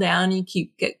fall down, you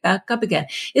get back up again.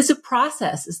 It's a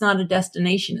process. It's not a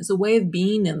destination. It's a way of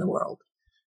being in the world.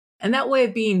 And that way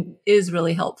of being is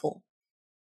really helpful.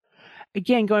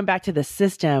 Again, going back to the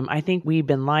system, I think we've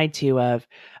been lied to of,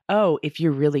 oh, if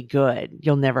you're really good,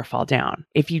 you'll never fall down.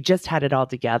 If you just had it all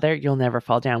together, you'll never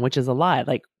fall down, which is a lie.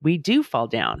 Like, we do fall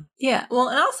down. Yeah. Well,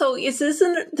 and also,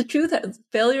 isn't it the truth that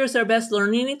failure is our best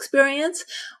learning experience?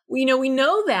 We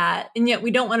know that, and yet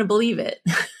we don't want to believe it.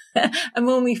 And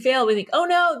when we fail, we think, oh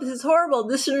no, this is horrible.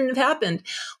 This shouldn't have happened.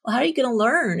 Well, how are you going to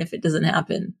learn if it doesn't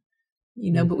happen?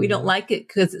 But we don't like it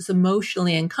because it's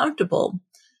emotionally uncomfortable.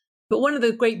 But one of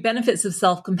the great benefits of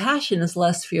self-compassion is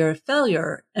less fear of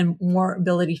failure and more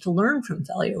ability to learn from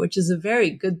failure, which is a very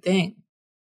good thing.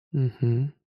 Mm-hmm.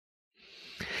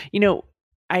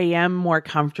 I am more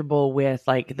comfortable with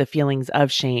like the feelings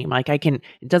of shame. Like it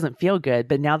doesn't feel good,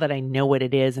 but now that I know what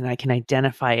it is and I can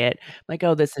identify it, like,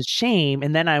 oh, this is shame.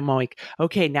 And then I'm like,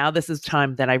 okay, now this is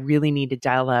time that I really need to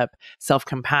dial up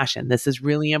self-compassion. This is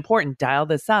really important. Dial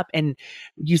this up. And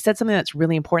you said something that's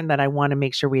really important that I want to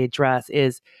make sure we address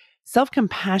is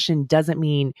self-compassion doesn't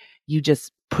mean you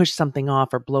just push something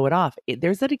off or blow it off.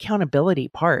 There's that accountability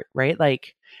part, right?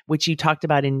 Like, which you talked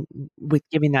about with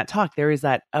giving that talk, there is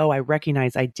that, oh, I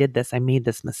recognize I did this. I made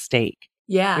this mistake.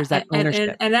 Yeah. There's that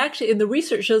ownership. And actually, the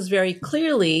research shows very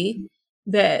clearly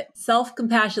that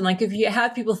self-compassion, like if you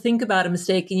have people think about a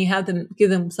mistake and you have them give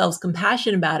themselves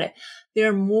compassion about it,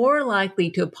 they're more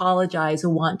likely to apologize or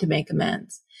want to make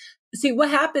amends. See, what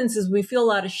happens is we feel a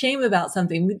lot of shame about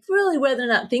something. We'd really rather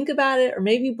not think about it or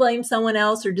maybe blame someone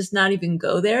else or just not even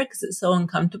go there because it's so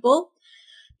uncomfortable.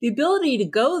 The ability to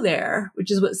go there,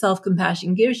 which is what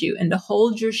self-compassion gives you, and to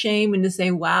hold your shame and to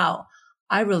say, wow,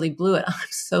 I really blew it. I'm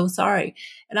so sorry.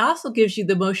 It also gives you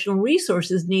the emotional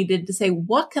resources needed to say,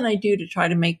 what can I do to try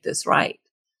to make this right?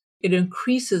 It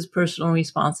increases personal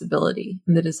responsibility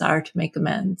and the desire to make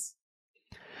amends.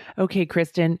 Okay,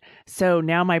 Kristin. So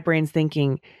now my brain's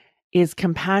thinking, is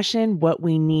compassion what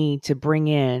we need to bring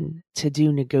in to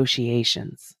do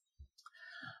negotiations?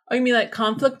 Oh, you mean like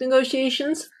conflict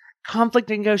negotiations? Conflict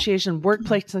negotiation,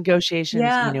 workplace negotiations,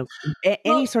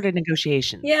 any sort of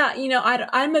negotiation. Yeah.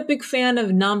 I'm a big fan of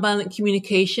nonviolent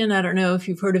communication. I don't know if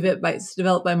you've heard of it, but it's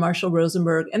developed by Marshall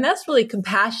Rosenberg. And that's really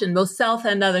compassion, both self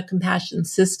and other compassion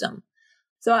system.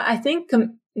 So I think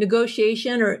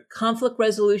negotiation or conflict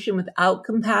resolution without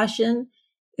compassion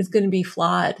is going to be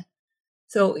flawed.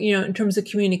 So, in terms of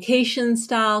communication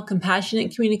style,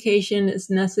 compassionate communication is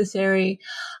necessary.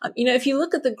 If you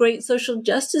look at the great social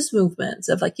justice movements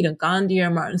of Gandhi or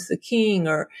Martin Luther King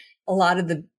or a lot of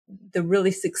the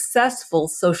really successful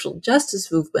social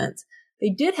justice movements,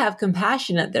 they did have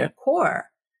compassion at their core,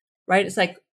 right? It's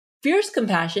like fierce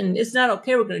compassion. It's not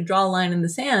okay. We're going to draw a line in the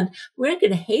sand. We're not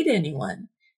going to hate anyone.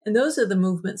 And those are the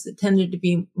movements that tended to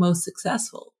be most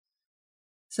successful.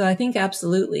 So I think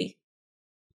absolutely.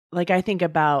 Like I think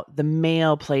about the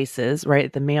male places,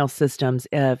 right? The male systems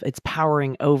of it's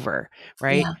powering over,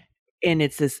 right? Yeah. And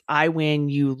it's this I win,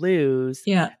 you lose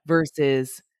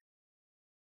versus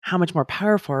how much more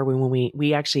powerful are we when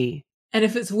we actually. And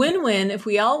if it's win-win, if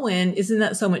we all win, isn't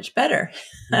that so much better?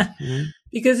 Mm-hmm.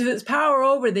 Because if it's power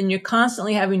over, then you're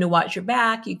constantly having to watch your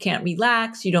back. You can't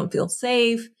relax. You don't feel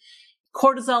safe.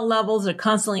 Cortisol levels are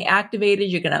constantly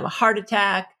activated. You're going to have a heart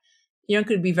attack. You're not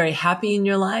going to be very happy in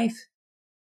your life.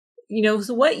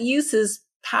 So what use is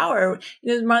power?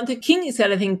 Martin Luther King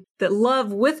said, I think, that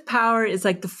love with power is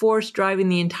like the force driving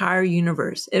the entire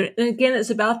universe. And again, it's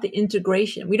about the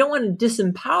integration. We don't want to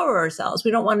disempower ourselves.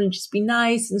 We don't want to just be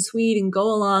nice and sweet and go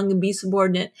along and be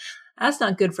subordinate. That's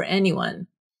not good for anyone.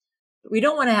 We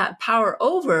don't want to have power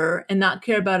over and not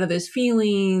care about others'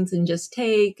 feelings and just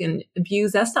take and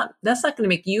abuse. That's not going to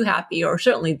make you happy or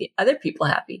certainly the other people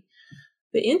happy.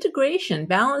 The integration,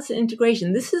 balance and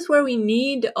integration, this is where we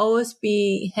need to always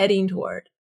be heading toward.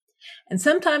 And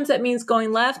sometimes that means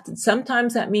going left, and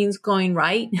sometimes that means going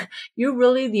right. You're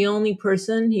really the only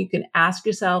person who can ask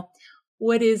yourself,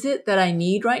 what is it that I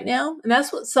need right now? And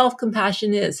that's what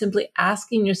self-compassion is, simply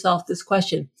asking yourself this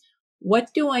question,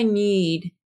 what do I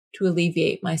need to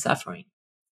alleviate my suffering?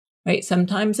 Right?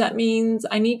 Sometimes that means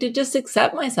I need to just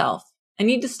accept myself. I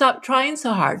need to stop trying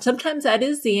so hard. Sometimes that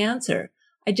is the answer.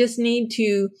 I just need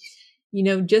to,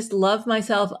 just love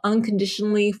myself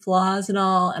unconditionally, flaws and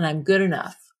all, and I'm good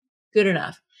enough. Good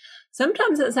enough.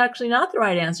 Sometimes that's actually not the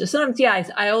right answer.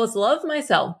 Sometimes, I always love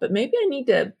myself, but maybe I need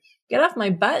to get off my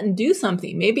butt and do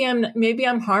something. Maybe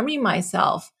I'm harming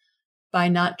myself by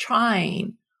not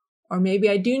trying, or maybe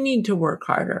I do need to work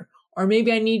harder, or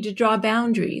maybe I need to draw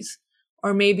boundaries,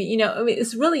 or maybe,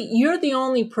 it's really, you're the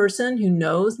only person who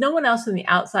knows. No one else on the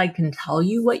outside can tell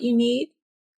you what you need.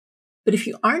 But if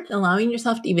you aren't allowing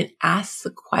yourself to even ask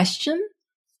the question,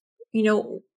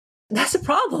 that's a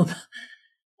problem.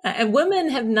 And women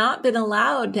have not been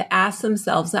allowed to ask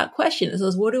themselves that question. It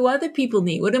says, what do other people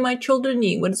need? What do my children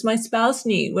need? What does my spouse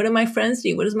need? What do my friends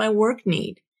need? What does my work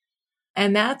need?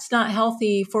 And that's not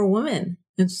healthy for women.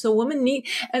 And so women need,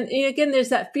 and again, there's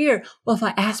that fear. Well, if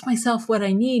I ask myself what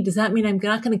I need, does that mean I'm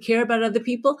not going to care about other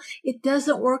people? It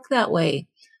doesn't work that way.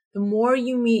 The more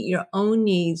you meet your own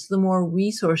needs, the more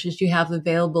resources you have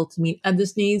available to meet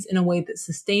others' needs in a way that's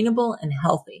sustainable and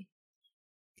healthy.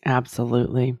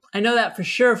 Absolutely. I know that for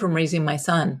sure from raising my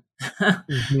son,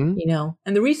 Mm-hmm.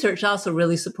 And the research also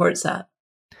really supports that.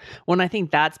 Well, and I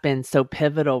think that's been so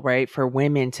pivotal, right, for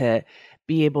women to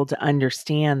be able to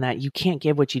understand that you can't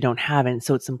give what you don't have. And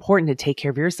so it's important to take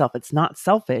care of yourself. It's not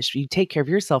selfish. You take care of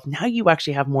yourself. Now you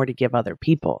actually have more to give other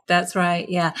people. That's right.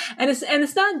 Yeah. And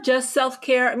it's not just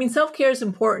self-care. I mean, self-care is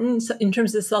important in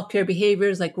terms of self-care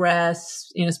behaviors like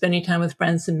rest, spending time with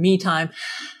friends and me time.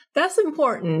 That's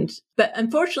important. But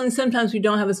unfortunately, sometimes we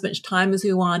don't have as much time as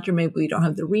we want, or maybe we don't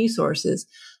have the resources.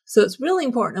 So it's really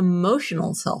important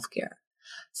emotional self-care.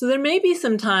 So there may be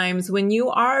some times when you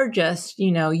are just,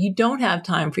 you don't have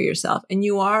time for yourself and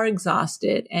you are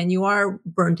exhausted and you are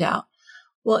burnt out.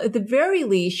 Well, at the very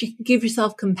least, you can give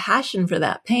yourself compassion for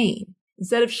that pain.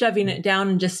 Instead of shoving it down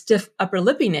and just stiff upper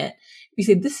lipping it, you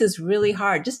say, this is really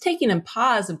hard. Just taking a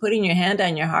pause and putting your hand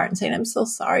on your heart and saying, I'm so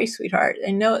sorry, sweetheart.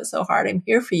 I know it's so hard. I'm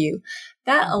here for you.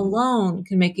 That alone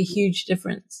can make a huge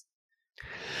difference.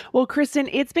 Well, Kristin,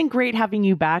 it's been great having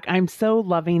you back. I'm so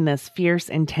loving this fierce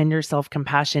and tender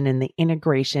self-compassion and the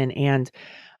integration. And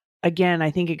again,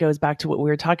 I think it goes back to what we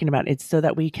were talking about. It's so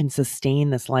that we can sustain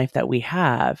this life that we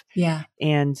have. Yeah.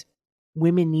 And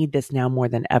women need this now more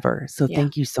than ever. So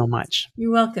thank you so much.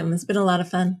 You're welcome. It's been a lot of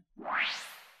fun.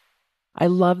 I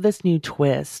love this new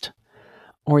twist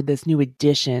or this new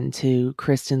addition to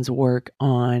Kristin's work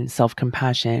on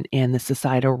self-compassion and the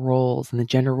societal roles and the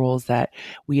gender roles that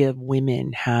we as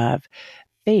women have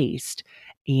faced.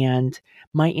 And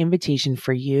my invitation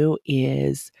for you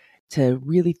is to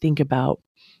really think about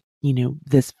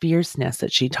this fierceness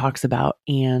that she talks about.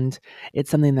 And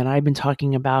it's something that I've been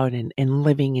talking about and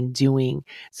living and doing.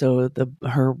 So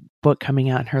her book coming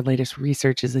out, her latest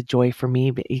research is a joy for me,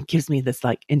 but it gives me this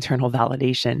internal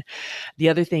validation. The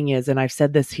other thing is, and I've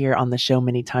said this here on the show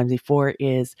many times before,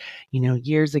 is,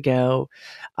 years ago,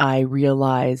 I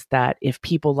realized that if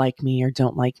people like me or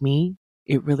don't like me,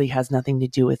 it really has nothing to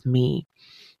do with me,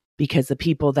 because the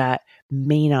people that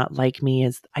may not like me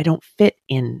is I don't fit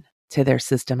in to their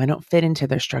system. I don't fit into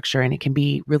their structure, and it can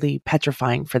be really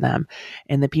petrifying for them.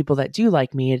 And the people that do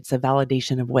like me, it's a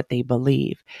validation of what they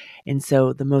believe. And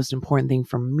so the most important thing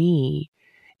for me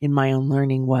in my own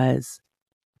learning was,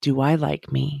 do I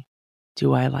like me?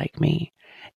 Do I like me?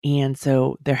 And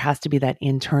so there has to be that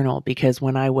internal, because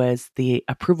when I was the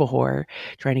approval whore,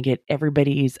 trying to get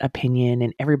everybody's opinion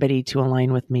and everybody to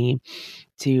align with me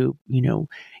to,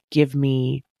 give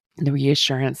me the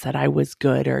reassurance that I was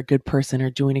good or a good person or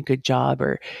doing a good job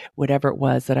or whatever it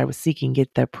was that I was seeking,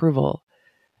 get the approval.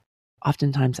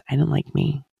 Oftentimes I didn't like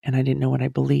me, and I didn't know what I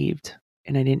believed,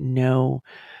 and I didn't know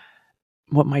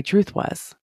what my truth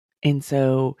was. And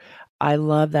so I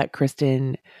love that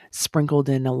Kristin sprinkled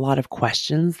in a lot of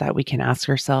questions that we can ask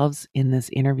ourselves in this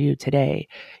interview today.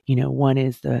 One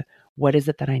is what is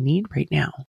it that I need right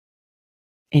now?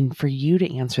 And for you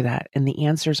to answer that, and the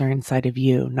answers are inside of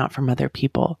you, not from other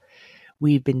people.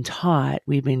 We've been taught,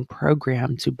 we've been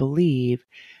programmed to believe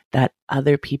that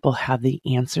other people have the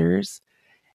answers.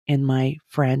 And my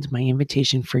friend, my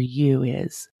invitation for you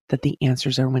is that the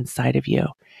answers are inside of you.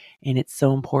 And it's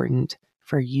so important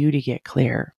for you to get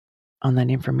clear on that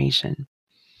information.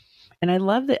 And I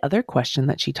love the other question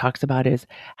that she talks about is,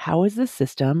 how is the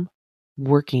system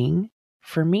working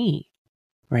for me?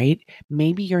 Right?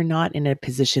 Maybe you're not in a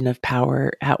position of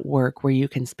power at work where you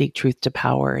can speak truth to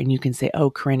power and you can say, oh,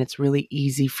 Corinne, it's really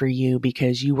easy for you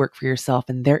because you work for yourself.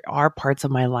 And there are parts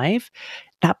of my life,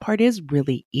 that part is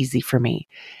really easy for me.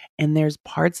 And there's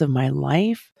parts of my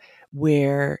life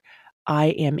where I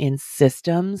am in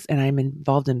systems and I'm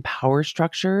involved in power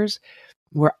structures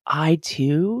where I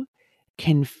too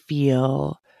can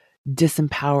feel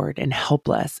disempowered and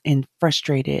helpless and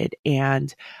frustrated.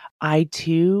 And I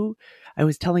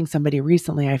was telling somebody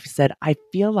recently, I said, I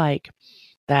feel like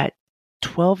that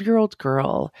 12-year-old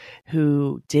girl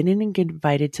who didn't get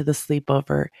invited to the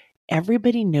sleepover.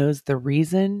 Everybody knows the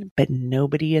reason, but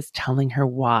nobody is telling her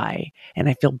why. And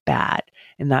I feel bad.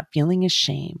 And that feeling is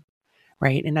shame.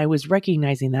 Right. And I was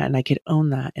recognizing that and I could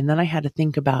own that. And then I had to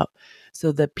think about,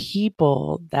 so the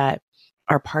people that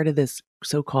are part of this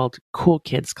so-called cool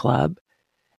kids club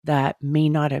that may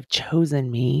not have chosen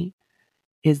me,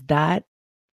 is that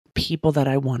people that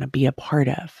I want to be a part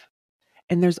of?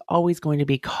 And there's always going to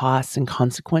be costs and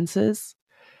consequences.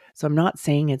 So I'm not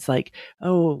saying it's like,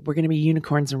 oh, we're going to be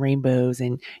unicorns and rainbows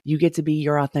and you get to be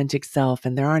your authentic self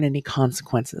and there aren't any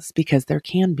consequences, because there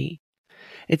can be.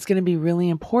 It's going to be really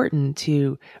important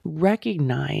to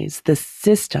recognize the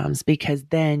systems, because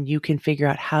then you can figure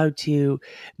out how to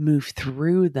move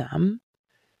through them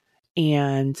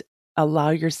and allow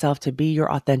yourself to be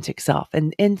your authentic self.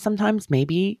 And sometimes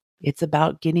maybe it's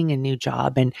about getting a new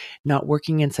job and not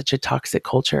working in such a toxic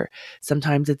culture.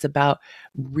 Sometimes it's about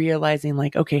realizing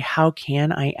like, okay, how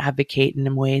can I advocate in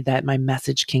a way that my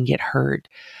message can get heard?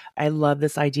 I love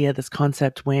this idea, this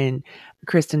concept when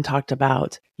Kristin talked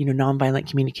about, nonviolent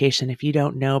communication. If you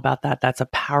don't know about that, that's a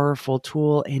powerful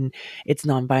tool and it's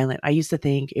nonviolent. I used to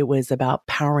think it was about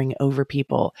powering over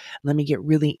people. Let me get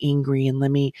really angry and let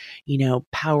me,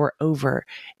 power over.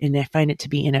 And I find it to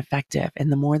be ineffective.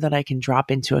 And the more that I can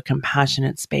drop into a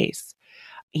compassionate space,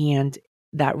 and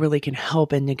that really can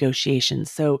help in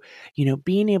negotiations. So,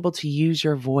 being able to use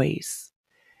your voice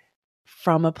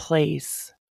from a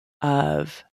place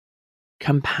of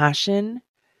compassion,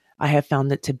 I have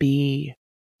found it to be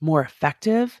more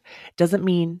effective. Doesn't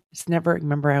mean it's never,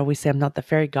 remember, I always say I'm not the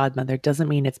fairy godmother. Doesn't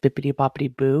mean it's bippity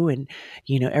boppity boo and,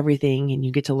 everything and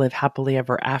you get to live happily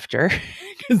ever after,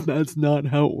 because that's not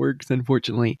how it works,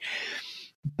 unfortunately.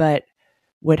 But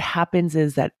what happens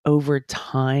is that over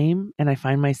time, and I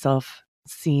find myself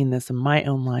seeing this in my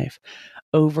own life,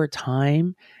 over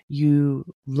time, you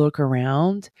look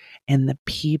around and the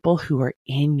people who are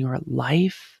in your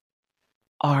life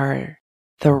are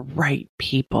the right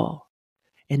people.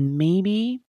 And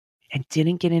maybe I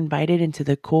didn't get invited into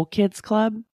the cool kids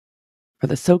club or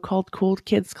the so-called cool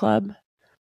kids club,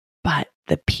 but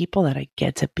the people that I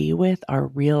get to be with are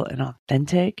real and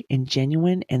authentic and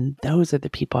genuine. And those are the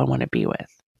people I want to be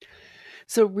with.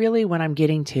 So really what I'm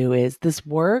getting to is this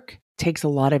work takes a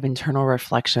lot of internal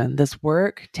reflection. This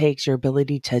work takes your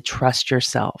ability to trust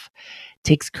yourself,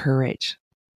 takes courage,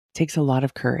 takes a lot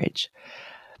of courage,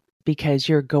 because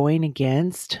you're going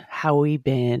against how we've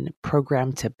been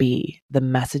programmed to be, the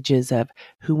messages of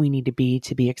who we need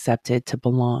to be accepted, to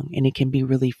belong. And it can be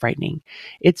really frightening.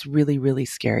 It's really, really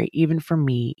scary. Even for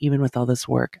me, even with all this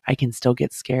work, I can still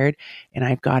get scared. And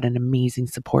I've got an amazing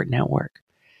support network.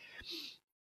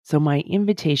 So my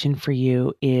invitation for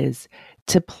you is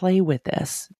to play with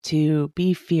this, to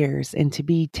be fierce and to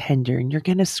be tender. And you're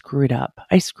going to screw it up.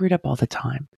 I screw it up all the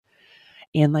time.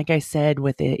 And like I said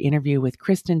with the interview with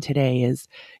Kristin today, is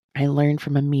I learned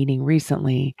from a meeting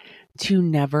recently to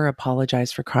never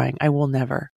apologize for crying. I will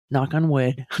never, knock on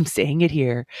wood, I'm saying it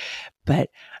here,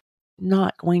 but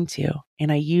not going to. And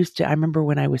I remember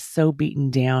when I was so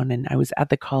beaten down and I was at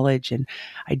the college and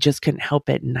I just couldn't help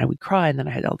it. And I would cry. And then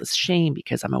I had all this shame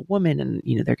because I'm a woman and,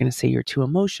 they're going to say you're too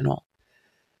emotional.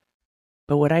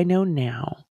 But what I know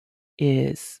now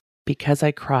is, because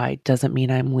I cried doesn't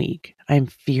mean I'm weak. I'm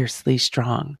fiercely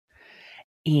strong.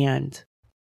 And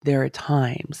there are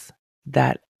times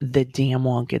that the damn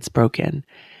wall gets broken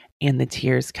and the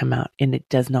tears come out, and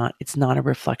it's not a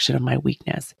reflection of my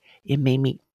weakness. It may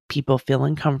make people feel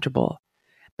uncomfortable,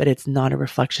 but it's not a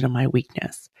reflection of my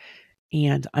weakness.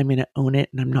 And I'm going to own it,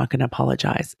 and I'm not going to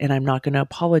apologize. And I'm not going to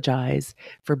apologize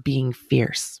for being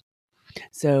fierce.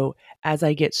 So as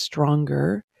I get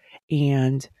stronger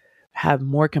and have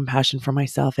more compassion for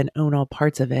myself and own all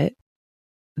parts of it,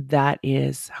 that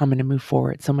is how I'm going to move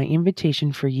forward. So my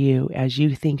invitation for you, as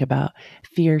you think about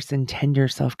fierce and tender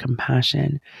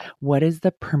self-compassion, what is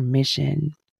the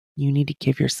permission you need to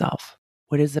give yourself?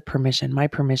 What is the permission? My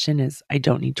permission is I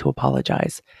don't need to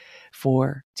apologize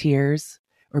for tears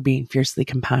or being fiercely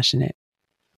compassionate.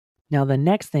 Now, the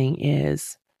next thing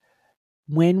is,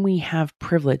 when we have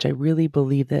privilege, I really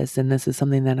believe this, and this is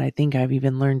something that I think I've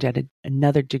even learned at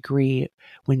another degree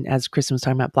as Kristin was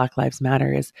talking about Black Lives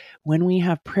Matter, is when we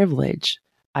have privilege,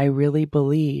 I really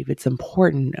believe it's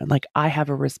important. Like, I have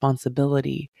a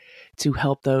responsibility to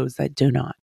help those that do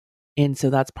not. And so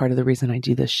that's part of the reason I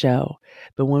do this show.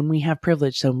 But when we have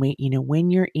privilege, so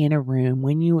when you're in a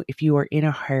room, if you are in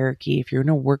a hierarchy, if you're in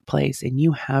a workplace and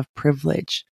you have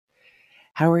privilege,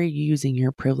 how are you using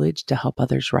your privilege to help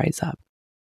others rise up?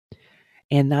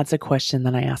 And that's a question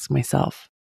that I ask myself,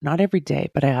 not every day,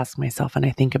 but I ask myself, and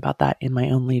I think about that in my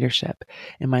own leadership,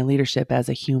 in my leadership as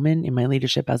a human, in my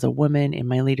leadership as a woman, in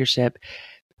my leadership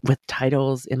with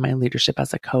titles, in my leadership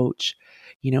as a coach,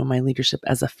 my leadership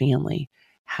as a family.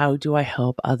 How do I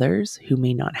help others who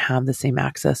may not have the same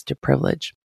access to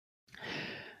privilege?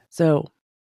 So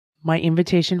my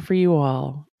invitation for you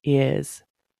all is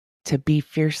to be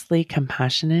fiercely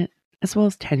compassionate as well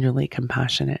as tenderly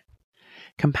compassionate.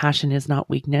 Compassion is not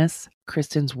weakness.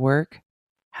 Kristin's work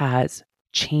has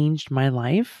changed my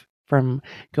life from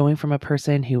going from a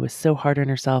person who was so hard on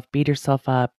herself, beat herself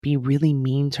up, be really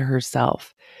mean to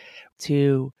herself,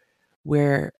 to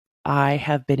where I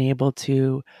have been able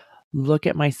to look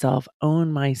at myself,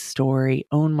 own my story,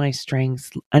 own my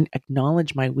strengths, and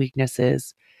acknowledge my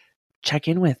weaknesses, check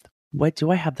in with what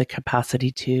do I have the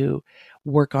capacity to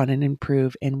work on and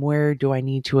improve, and where do I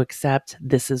need to accept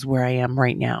this is where I am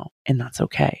right now, and that's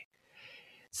okay.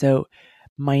 So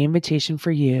my invitation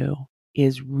for you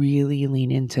is really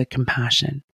lean into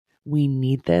compassion. We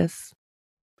need this,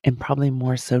 and probably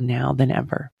more so now than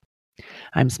ever.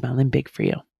 I'm smiling big for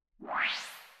you.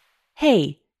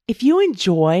 Hey, if you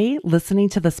enjoy listening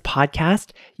to this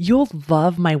podcast, you'll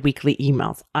love my weekly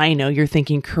emails. I know you're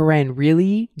thinking, Corinne,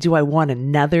 really? Do I want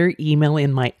another email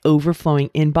in my overflowing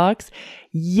inbox?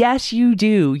 Yes, you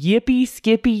do. Yippee,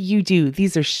 skippy, you do.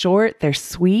 These are short. They're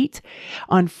sweet.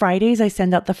 On Fridays, I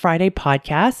send out the Friday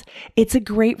podcast. It's a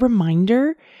great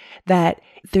reminder that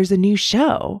there's a new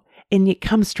show, and it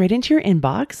comes straight into your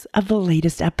inbox of the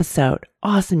latest episode.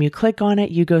 Awesome. You click on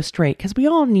it, you go straight, because we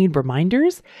all need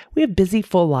reminders. We have busy,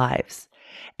 full lives.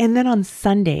 And then on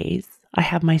Sundays, I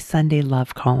have my Sunday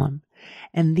love column.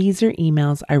 And these are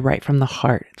emails I write from the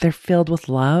heart. They're filled with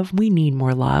love. We need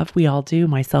more love. We all do,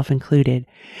 myself included.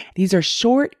 These are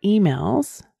short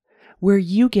emails where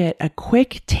you get a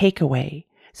quick takeaway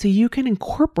so you can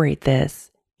incorporate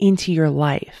this into your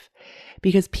life.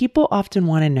 Because people often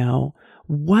want to know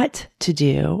what to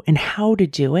do and how to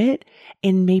do it.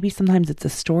 And maybe sometimes it's a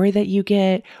story that you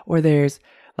get, or there's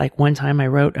like one time I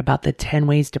wrote about the 10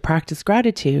 ways to practice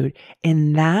gratitude.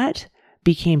 And that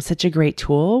became such a great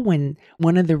tool when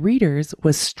one of the readers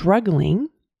was struggling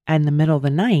in the middle of the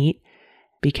night,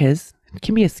 because it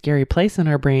can be a scary place in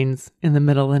our brains in the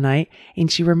middle of the night. And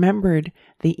she remembered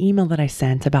the email that I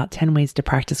sent about 10 ways to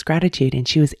practice gratitude. And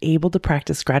she was able to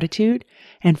practice gratitude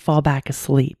and fall back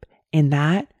asleep. And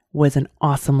that was an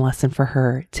awesome lesson for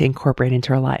her to incorporate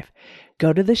into her life.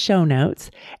 Go to the show notes,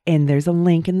 and there's a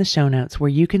link in the show notes where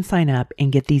you can sign up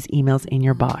and get these emails in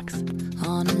your box.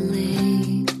 On a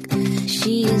lake,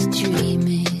 she is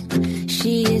dreaming,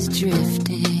 she is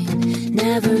drifting,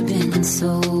 never been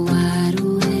so